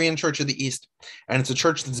the Assyrian Church of the East, and it's a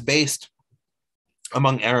church that's based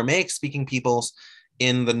among Aramaic-speaking peoples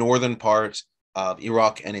in the northern part of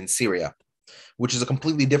Iraq and in Syria, which is a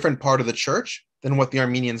completely different part of the church than what the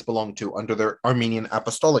Armenians belong to under their Armenian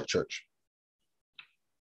Apostolic Church.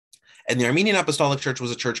 And the Armenian Apostolic Church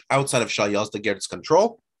was a church outside of Shah Yazdegerd's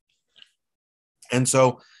control. And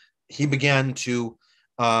so he began to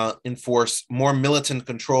enforce more militant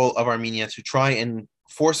control of Armenia to try and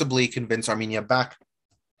forcibly convince Armenia back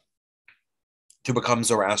to become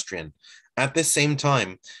Zoroastrian. At this same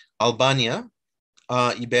time, Albania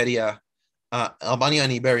and Iberia,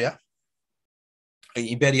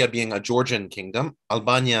 Iberia being a Georgian kingdom,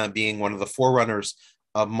 Albania being one of the forerunners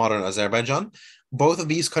of modern Azerbaijan, both of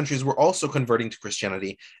these countries were also converting to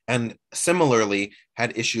Christianity and similarly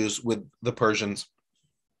had issues with the Persians,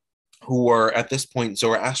 who were at this point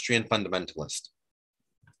Zoroastrian fundamentalist.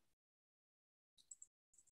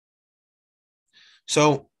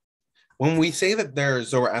 So when we say that they're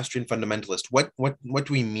Zoroastrian fundamentalist, what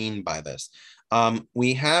do we mean by this?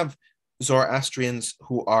 We have Zoroastrians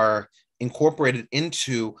who are incorporated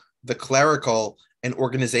into the clerical and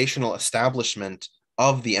organizational establishment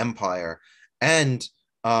of the empire, and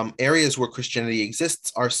areas where Christianity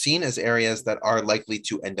exists are seen as areas that are likely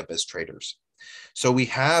to end up as traitors. So we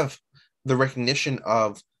have the recognition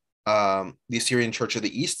of the Assyrian Church of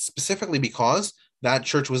the East, specifically because that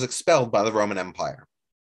church was expelled by the Roman Empire.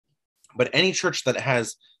 But any church that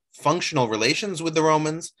has functional relations with the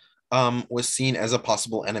Romans was seen as a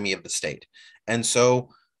possible enemy of the state. And so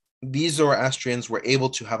these Zoroastrians were able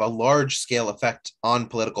to have a large-scale effect on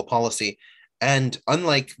political policy. And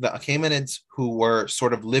unlike the Achaemenids, who were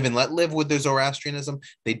sort of live and let live with their Zoroastrianism,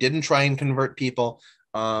 they didn't try and convert people,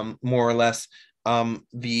 more or less.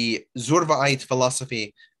 The Zurvaite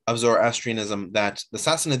philosophy of Zoroastrianism that the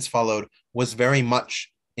Sassanids followed was very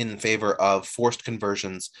much in favor of forced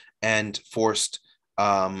conversions and forced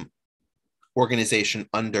organization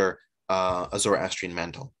under a Zoroastrian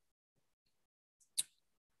mantle.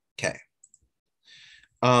 Okay.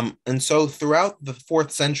 And so throughout the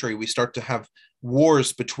 4th century, we start to have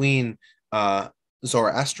wars between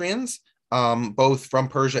Zoroastrians, both from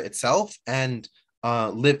Persia itself and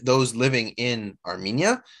those living in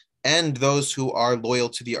Armenia and those who are loyal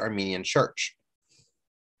to the Armenian church.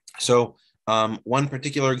 So one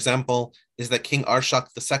particular example is that King Arshak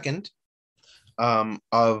II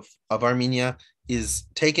of Armenia is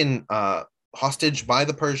taken hostage by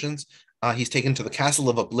the Persians. He's taken to the Castle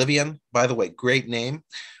of Oblivion. By the way, great name.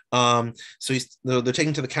 So they're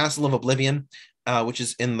taken to the Castle of Oblivion, which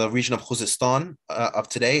is in the region of Khuzestan of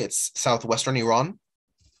today. It's southwestern Iran.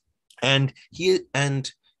 And he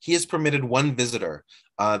is permitted one visitor,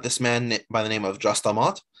 this man by the name of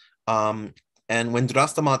Drastamat. And when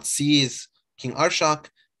Drastamat sees King Arshak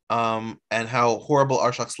and how horrible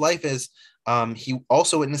Arshak's life is, he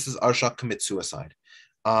also witnesses Arshak commit suicide,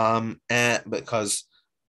 and because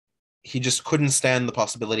he just couldn't stand the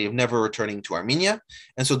possibility of never returning to Armenia.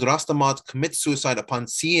 And so Drastamat commits suicide upon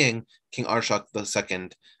seeing King Arshak II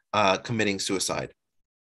committing suicide.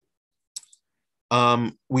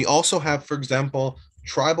 We also have, for example,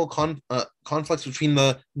 tribal conflicts between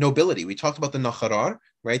the nobility. We talked about the Nakharar,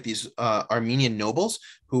 right? These Armenian nobles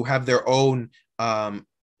who have their own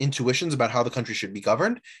intuitions about how the country should be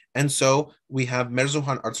governed. And so we have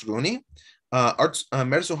Merzuhan Artsruni.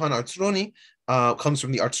 Merzuhan Artsruni comes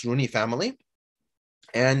from the Artsruni family,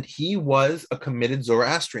 and he was a committed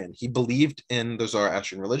Zoroastrian. He believed in the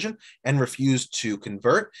Zoroastrian religion and refused to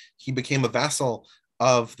convert. He became a vassal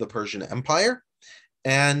of the Persian Empire.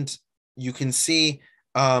 And you can see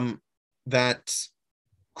that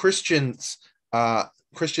Christian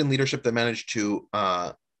leadership that managed to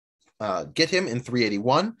get him in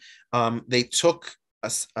 381. They took a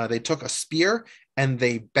spear and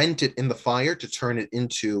they bent it in the fire to turn it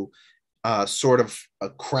into sort of a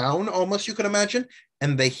crown, almost, you could imagine,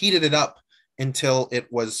 and they heated it up until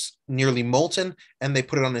it was nearly molten, and they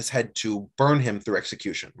put it on his head to burn him through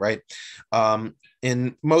execution, right?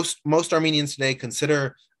 In most Armenians today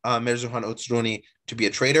consider Merzuhan Otsruni to be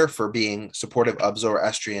a traitor for being supportive of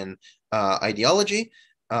Zoroastrian ideology,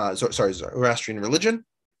 Zoroastrian religion.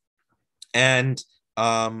 And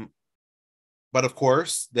but of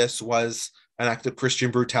course, this was an act of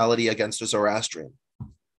Christian brutality against a Zoroastrian.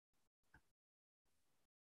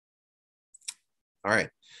 All right,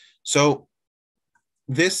 so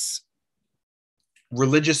this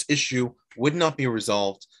religious issue would not be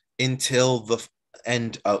resolved until the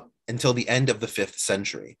end of the 5th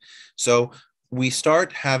century. So we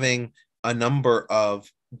start having a number of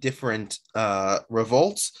different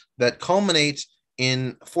revolts that culminate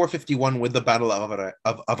in 451 with the Battle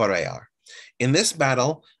of Avarayar. In this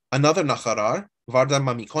battle, another Nakharar, Varda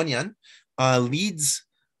Mamikonian, leads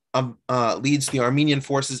the Armenian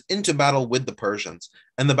forces into battle with the Persians.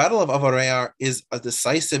 And the Battle of Avarayar is a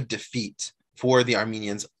decisive defeat for the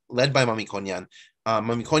Armenians, led by Mamikonian.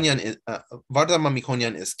 Varda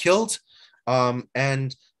Mamikonian is killed,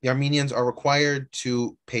 and the Armenians are required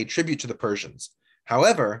to pay tribute to the Persians.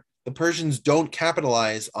 However, the Persians don't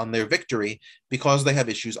capitalize on their victory because they have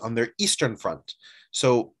issues on their eastern front.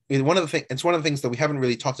 So it's one of the things that we haven't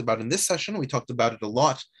really talked about in this session. We talked about it a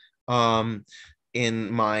lot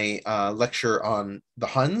in my lecture on the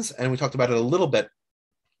Huns, and we talked about it a little bit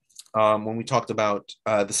when we talked about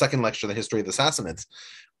the second lecture, the history of the Sassanids.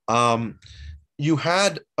 You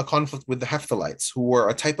had a conflict with the Hephthalites, who were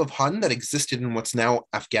a type of Hun that existed in what's now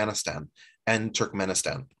Afghanistan and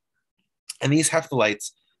Turkmenistan. And these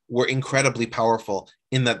Hephthalites were incredibly powerful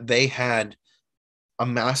in that they had a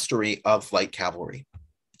mastery of light cavalry.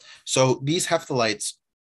 So these Hephthalites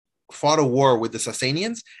fought a war with the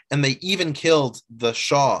Sassanians, and they even killed the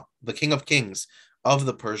Shah, the King of Kings of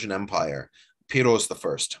the Persian Empire, Piros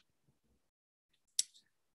I.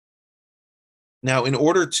 Now, in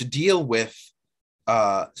order to deal with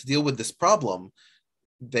this problem,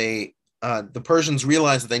 the Persians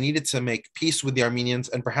realized that they needed to make peace with the Armenians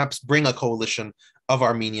and perhaps bring a coalition of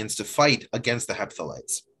Armenians to fight against the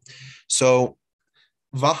Hephthalites. So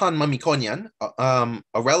Vahan Mamikonian,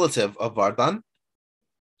 a relative of Vardan,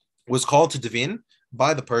 was called to Divin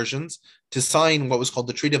by the Persians to sign what was called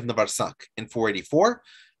the Treaty of Navarsak in 484.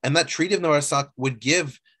 And that Treaty of Navarsak would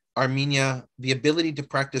give Armenia the ability to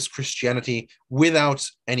practice Christianity without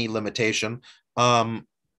any limitation. And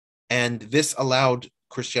this allowed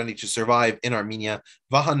Christianity to survive in Armenia.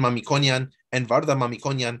 Vahan Mamikonian and Varda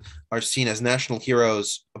Mamikonian are seen as national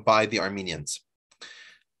heroes by the Armenians.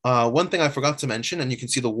 One thing I forgot to mention, and you can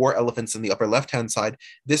see the war elephants in the upper left-hand side,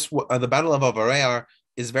 the Battle of Avarayar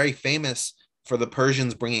is very famous for the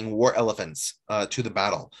Persians bringing war elephants to the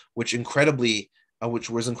battle, which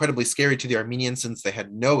was incredibly scary to the Armenians since they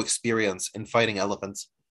had no experience in fighting elephants,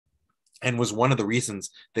 and was one of the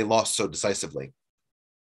reasons they lost so decisively.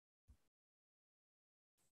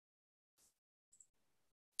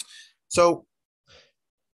 So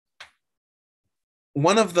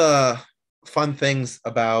one of the fun things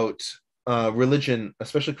about religion,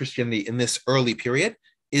 especially Christianity, in this early period,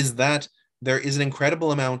 is that there is an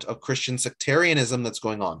incredible amount of Christian sectarianism that's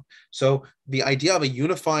going on. So the idea of a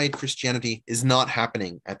unified Christianity is not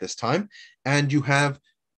happening at this time, and you have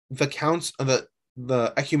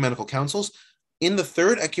the ecumenical councils. In the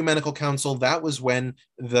Third Ecumenical Council, that was when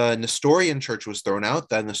the Nestorian Church was thrown out,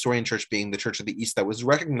 the Nestorian Church being the Church of the East that was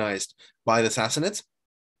recognized by the Sassanids.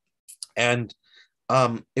 And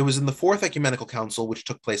it was in the Fourth Ecumenical Council, which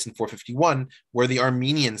took place in 451, where the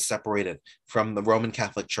Armenians separated from the Roman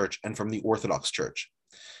Catholic Church and from the Orthodox Church.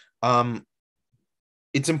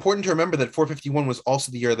 It's important to remember that 451 was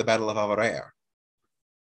also the year of the Battle of Avarir,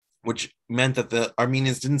 which meant that the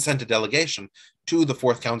Armenians didn't send a delegation to the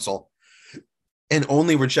Fourth Council and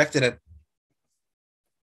only rejected it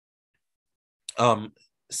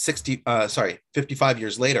 55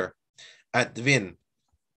 years later at Dvin.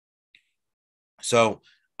 So,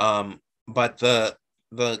 but the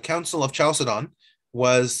Council of Chalcedon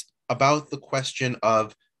was about the question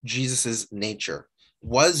of Jesus's nature.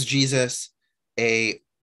 Was Jesus a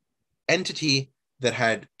entity that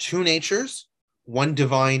had two natures, one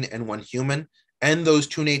divine and one human, and those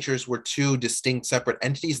two natures were two distinct separate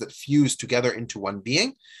entities that fused together into one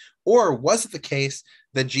being? Or was it the case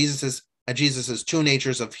that Jesus's two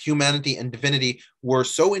natures of humanity and divinity were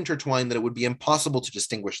so intertwined that it would be impossible to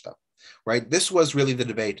distinguish them, right? This was really the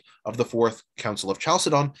debate of the Fourth Council of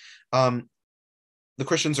Chalcedon. The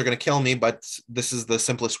Christians are going to kill me, but this is the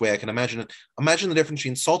simplest way I can imagine it. Imagine the difference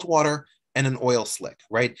between salt water and an oil slick,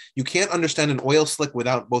 right? You can't understand an oil slick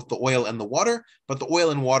without both the oil and the water, but the oil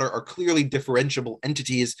and water are clearly differentiable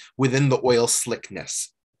entities within the oil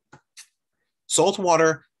slickness. Salt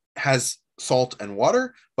water has salt and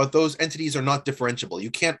water, but those entities are not differentiable.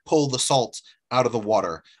 You can't pull the salt out of the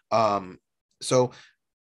water. So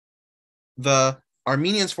the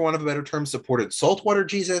Armenians, for want of a better term, supported saltwater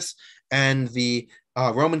Jesus, and the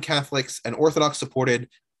Roman Catholics and Orthodox supported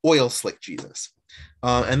oil slick Jesus.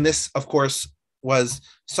 And this, of course, was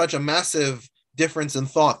such a massive difference in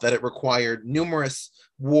thought that it required numerous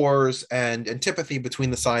wars and antipathy between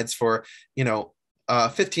the sides for,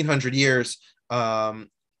 1,500 years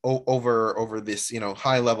over this,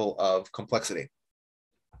 high level of complexity.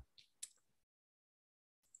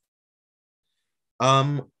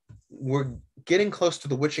 We're getting close to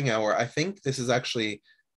the witching hour. I think this is actually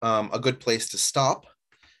a good place to stop.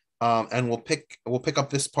 And we'll pick up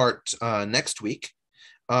this part next week.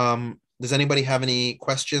 Does anybody have any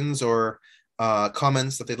questions or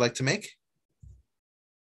comments that they'd like to make?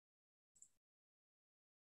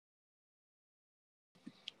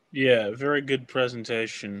 Yeah, very good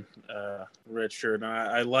presentation, Richard.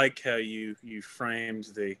 I like how you framed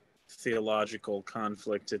the theological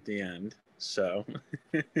conflict at the end. So,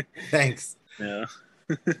 thanks. Yeah.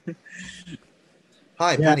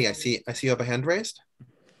 Hi, Patty. I see you have a hand raised.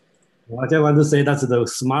 Well, I just want to say that's the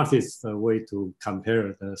smartest way to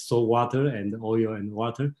compare the salt water and oil and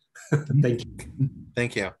water. Thank you.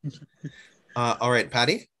 Thank you. All right,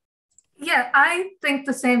 Patty. Yeah, I think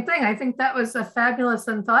the same thing. I think that was a fabulous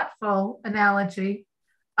and thoughtful analogy.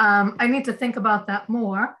 I need to think about that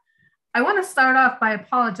more. I want to start off by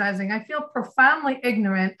apologizing. I feel profoundly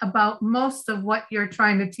ignorant about most of what you're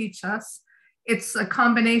trying to teach us. It's a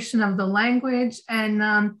combination of the language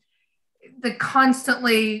and the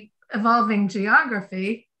constantly evolving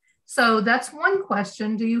geography. So that's one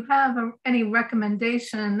question. Do you have any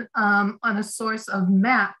recommendation on a source of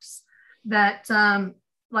maps that,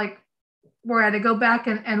 like, were I to go back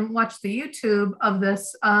and watch the YouTube of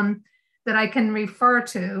this, that I can refer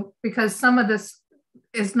to? Because some of this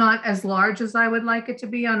is not as large as I would like it to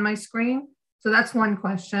be on my screen. So that's one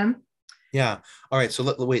question. Yeah. All right. So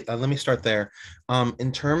let me start there.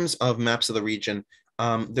 In terms of maps of the region,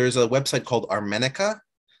 there's a website called Armenica.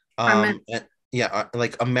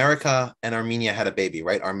 Like America and Armenia had a baby,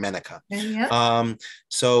 right? Armenica. Yeah.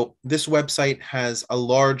 So this website has a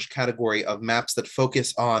large category of maps that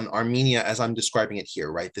focus on Armenia as I'm describing it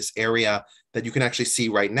here, right? This area that you can actually see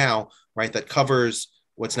right now, right? That covers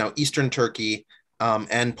what's now Eastern Turkey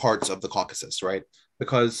and parts of the Caucasus, right?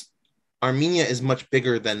 Because Armenia is much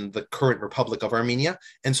bigger than the current Republic of Armenia.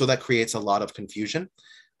 And so that creates a lot of confusion.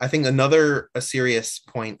 I think a serious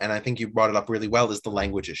point, and I think you brought it up really well, is the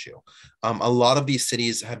language issue. A lot of these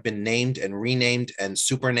cities have been named and renamed and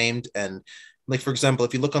supernamed. And like, for example,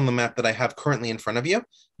 if you look on the map that I have currently in front of you,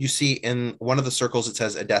 you see in one of the circles, it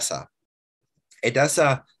says Edessa.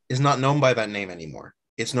 Edessa is not known by that name anymore.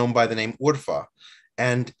 It's known by the name Urfa.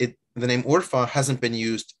 And the name Urfa hasn't been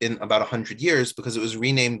used in about 100 years because it was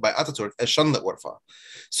renamed by Ataturk as Shanlı Urfa.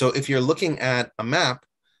 So if you're looking at a map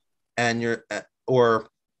and or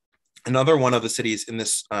another one of the cities in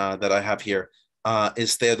this that I have here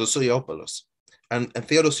is Theodosiopolis. And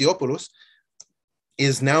Theodosiopolis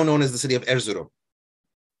is now known as the city of Erzurum,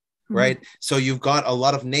 right? So you've got a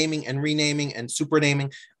lot of naming and renaming and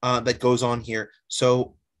supernaming that goes on here.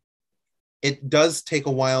 So it does take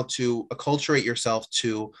a while to acculturate yourself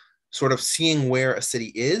to sort of seeing where a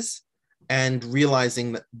city is and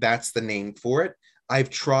realizing that that's the name for it. I've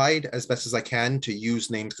tried as best as I can to use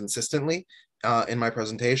names consistently in my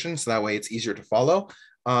presentation, so that way it's easier to follow.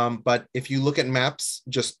 But if you look at maps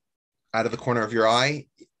just out of the corner of your eye,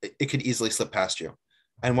 it could easily slip past you.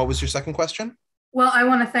 And what was your second question? Well, I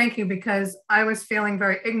want to thank you because I was feeling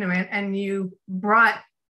very ignorant and you brought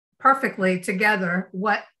perfectly together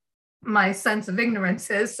what my sense of ignorance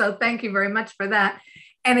is. So thank you very much for that.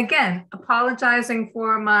 And again, apologizing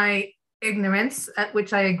for my ignorance, at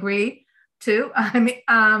which I agree to. I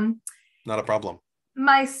mean, not a problem.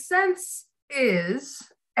 My sense is,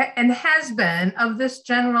 and has been, of this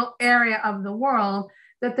general area of the world,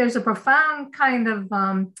 that there's a profound kind of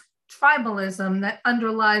tribalism that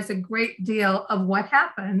underlies a great deal of what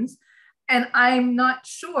happens. And I'm not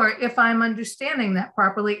sure if I'm understanding that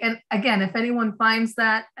properly. And again, if anyone finds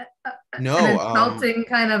that an insulting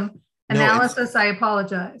kind of analysis, I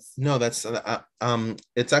apologize. No, that's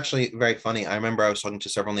it's actually very funny. I remember I was talking to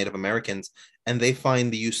several Native Americans, and they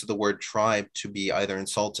find the use of the word tribe to be either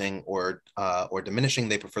insulting or diminishing.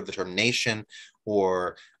 They prefer the term nation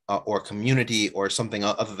or community or something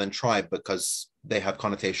other than tribe because they have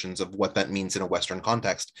connotations of what that means in a Western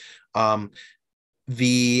context.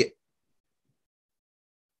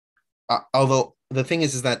 Although the thing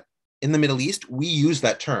is that in the Middle East, we use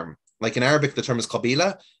that term. Like in Arabic, the term is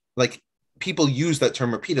qabila. Like people use that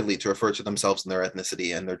term repeatedly to refer to themselves and their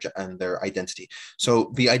ethnicity and their identity.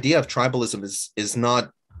 So the idea of tribalism is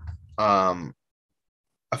not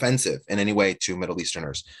offensive in any way to Middle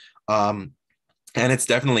Easterners. And it's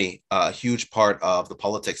definitely a huge part of the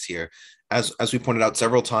politics here. As we pointed out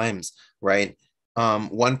several times, right?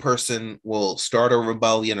 One person will start a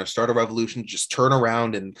rebellion or start a revolution, just turn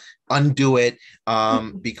around and undo it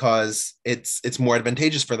because it's more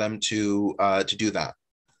advantageous for them to do that.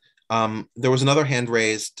 There was another hand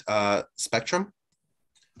raised, Spectrum.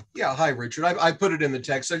 Yeah, hi, Richard. I put it in the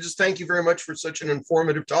text. I just thank you very much for such an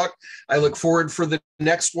informative talk. I look forward for the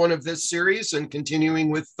next one of this series and continuing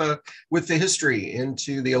with the history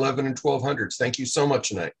into the 11 and 1200s. Thank you so much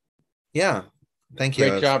tonight. Yeah, thank you.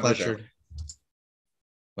 Great job, Richard.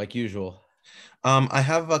 Like usual. I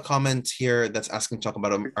have a comment here that's asking to talk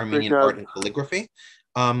about Armenian art and calligraphy.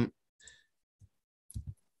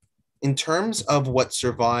 In terms of what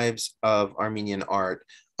survives of Armenian art,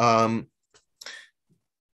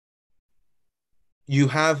 you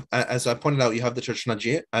have, as I pointed out, you have the Church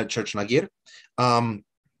Nagir, and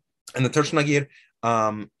the Church Nagir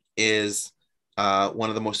is one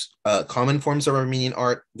of the most common forms of Armenian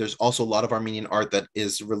art. There's also a lot of Armenian art that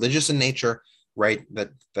is religious in nature, right?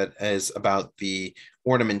 That is about the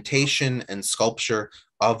ornamentation and sculpture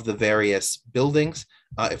of the various buildings.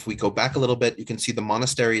 If we go back a little bit, you can see the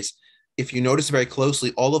monasteries. If you notice very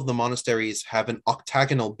closely, all of the monasteries have an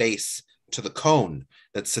octagonal base to the cone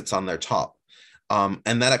that sits on their top.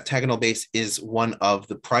 And that octagonal base is one of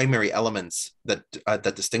the primary elements that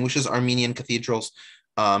distinguishes Armenian cathedrals.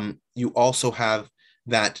 You also have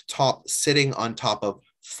that top sitting on top of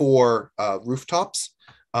 4 rooftops.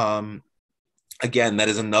 Again, that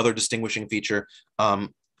is another distinguishing feature,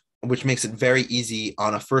 which makes it very easy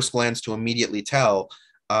on a first glance to immediately tell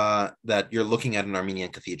that you're looking at an Armenian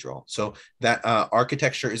cathedral. So that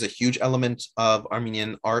architecture is a huge element of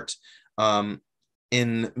Armenian art.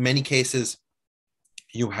 In many cases,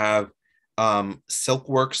 you have silk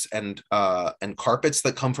works and carpets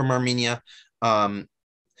that come from Armenia. The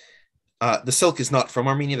silk is not from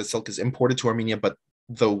Armenia. The silk is imported to Armenia, but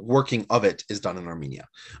the working of it is done in Armenia.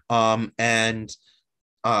 And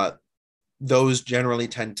those generally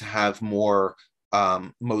tend to have more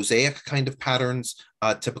mosaic kind of patterns,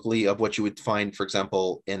 typically of what you would find, for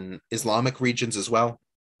example, in Islamic regions as well.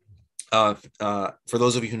 For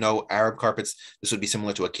those of you who know Arab carpets, this would be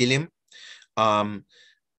similar to a kilim.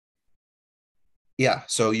 Yeah,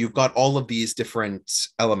 so you've got all of these different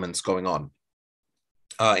elements going on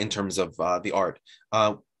in terms of the art.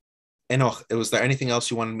 Enoch, was there anything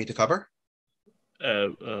else you wanted me to cover?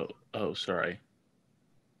 Sorry.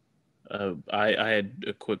 I had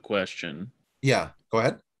a quick question. Yeah, go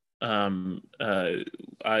ahead.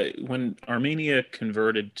 When Armenia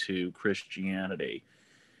converted to Christianity,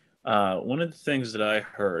 one of the things that I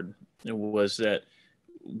heard was that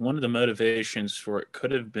one of the motivations for it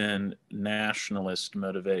could have been nationalist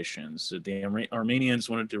motivations. The Armenians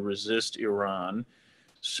wanted to resist Iran.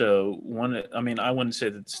 So I wouldn't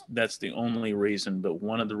say that's the only reason, but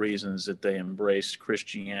one of the reasons that they embraced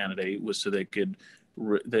Christianity was so they could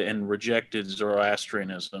and rejected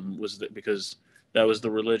Zoroastrianism was that because that was the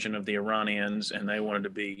religion of the Iranians, and they wanted to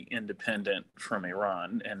be independent from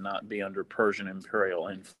Iran and not be under Persian imperial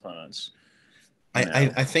influence.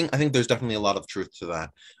 I think there's definitely a lot of truth to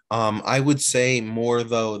that. I would say more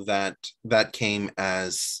though that came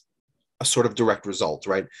as a sort of direct result,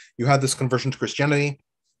 right? You had this conversion to Christianity.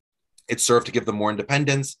 It served to give them more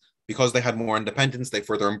independence. Because they had more independence, they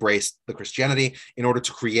further embraced the Christianity in order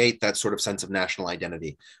to create that sort of sense of national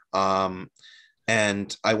identity.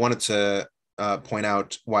 And I wanted to point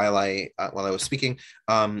out while I was speaking,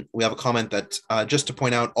 we have a comment that just to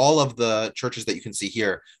point out all of the churches that you can see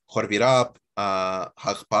here: Khorvirab,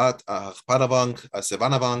 Hakhpadavank,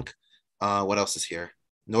 Sevanavank. What else is here?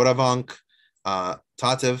 Noravank,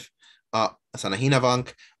 Tatev,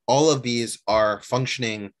 Sanahinavank. All of these are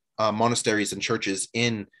functioning monasteries and churches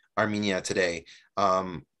in Armenia today.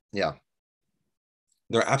 Yeah,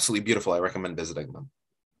 they're absolutely beautiful. I recommend visiting them.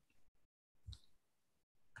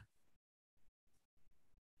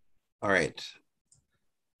 All right.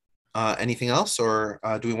 Anything else, or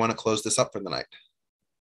do we want to close this up for the night?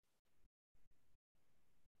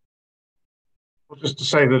 Well, just to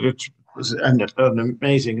say that it was an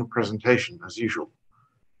amazing presentation, as usual.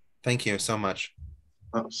 Thank you so much.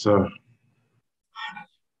 That's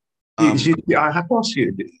I have to ask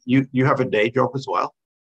you, you have a day job as well?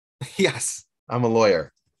 Yes, I'm a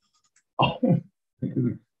lawyer. Oh.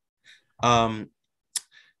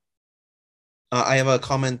 I have a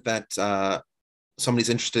comment that somebody's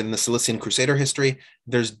interested in the Cilician Crusader history.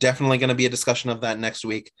 There's definitely going to be a discussion of that next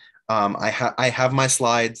week. I have my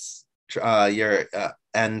slides here,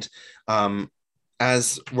 and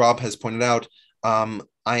as Rob has pointed out, I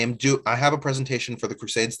have a presentation for the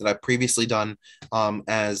Crusades that I've previously done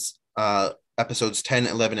as episodes 10,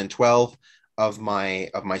 11, and 12 of my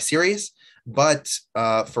series. But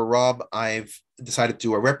for Rob, I've decided to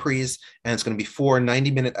do a reprise, and it's going to be 4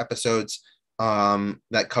 90-minute episodes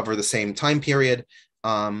that cover the same time period.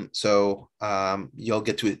 So you'll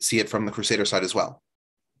get to see it from the Crusader side as well.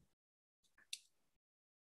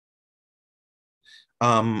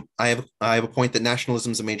 I have a point that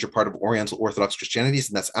nationalism is a major part of Oriental Orthodox Christianity,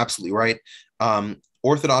 and that's absolutely right.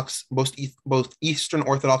 Orthodox, both Eastern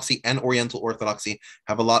Orthodoxy and Oriental Orthodoxy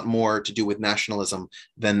have a lot more to do with nationalism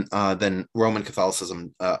than Roman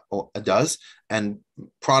Catholicism does, and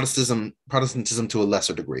Protestantism to a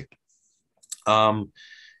lesser degree. The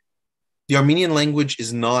Armenian language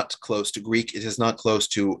is not close to Greek. It is not close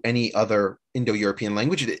to any other Indo-European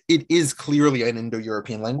language. It is clearly an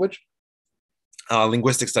Indo-European language.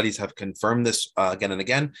 Linguistic studies have confirmed this again and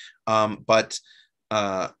again, but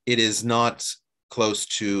it is not close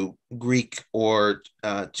to Greek or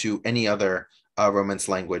to any other Romance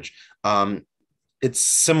language. It's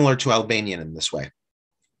similar to Albanian in this way.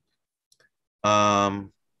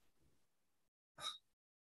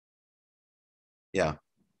 Yeah.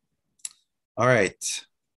 All right.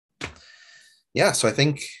 Yeah, so I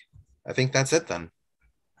think that's it then.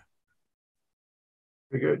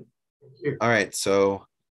 Very good. All right. So,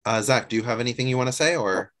 Zach, do you have anything you want to say,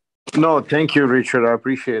 or? No, thank you, Richard. I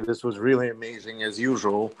appreciate it. This was really amazing as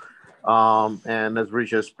usual. And as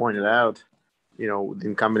Richard just pointed out,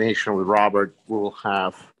 in combination with Robert, we'll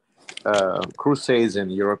have Crusades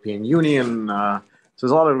and European Union. So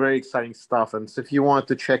there's a lot of very exciting stuff. And so if you want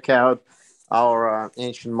to check out our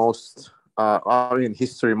Armenian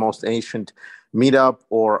history most ancient meetup,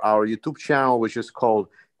 or our YouTube channel, which is called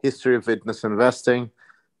History of Witness Investing,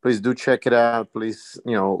 please do check it out. Please,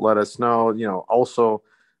 let us know. Also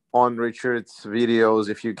on Richard's videos,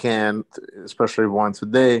 if you can, especially once a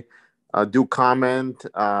day, do comment.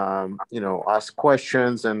 Ask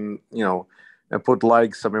questions, and and put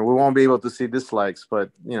likes. I mean, we won't be able to see dislikes, but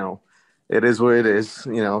it is what it is.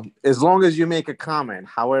 As long as you make a comment,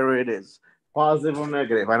 however it is, positive or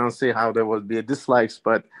negative, I don't see how there would be a dislikes,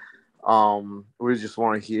 but we just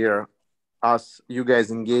want to hear you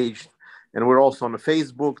guys engaged. And we're also on the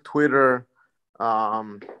Facebook, Twitter,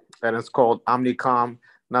 and it's called Omnicom,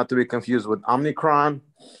 not to be confused with Omnicron.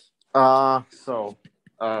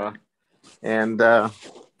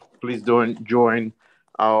 Please join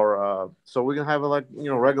our. So we can have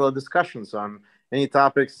regular discussions on any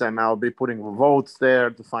topics, and I'll be putting votes there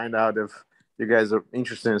to find out if you guys are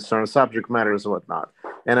interested in certain subject matters or whatnot.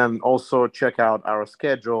 And then also check out our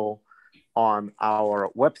schedule on our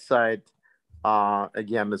website.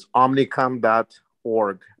 Again, it's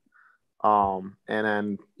omnicom.org. and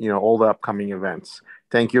then all the upcoming events.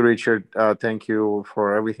 Thank you, Richard. Thank you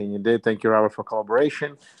for everything you did. Thank you, Robert, for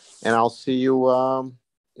collaboration. And I'll see you,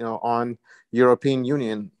 on European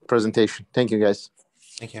Union presentation. Thank you, guys.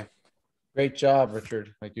 Thank you. Great job,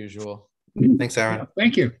 Richard, like usual. Thanks, Aaron. Yeah,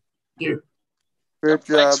 thank you. Good job.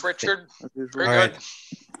 Thanks, Richard. Very All good. right.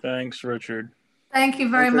 Thanks, Richard. Thank you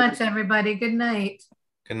very much, everybody. Good night.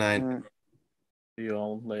 Good night. See you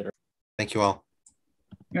all later. Thank you all.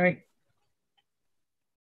 All right.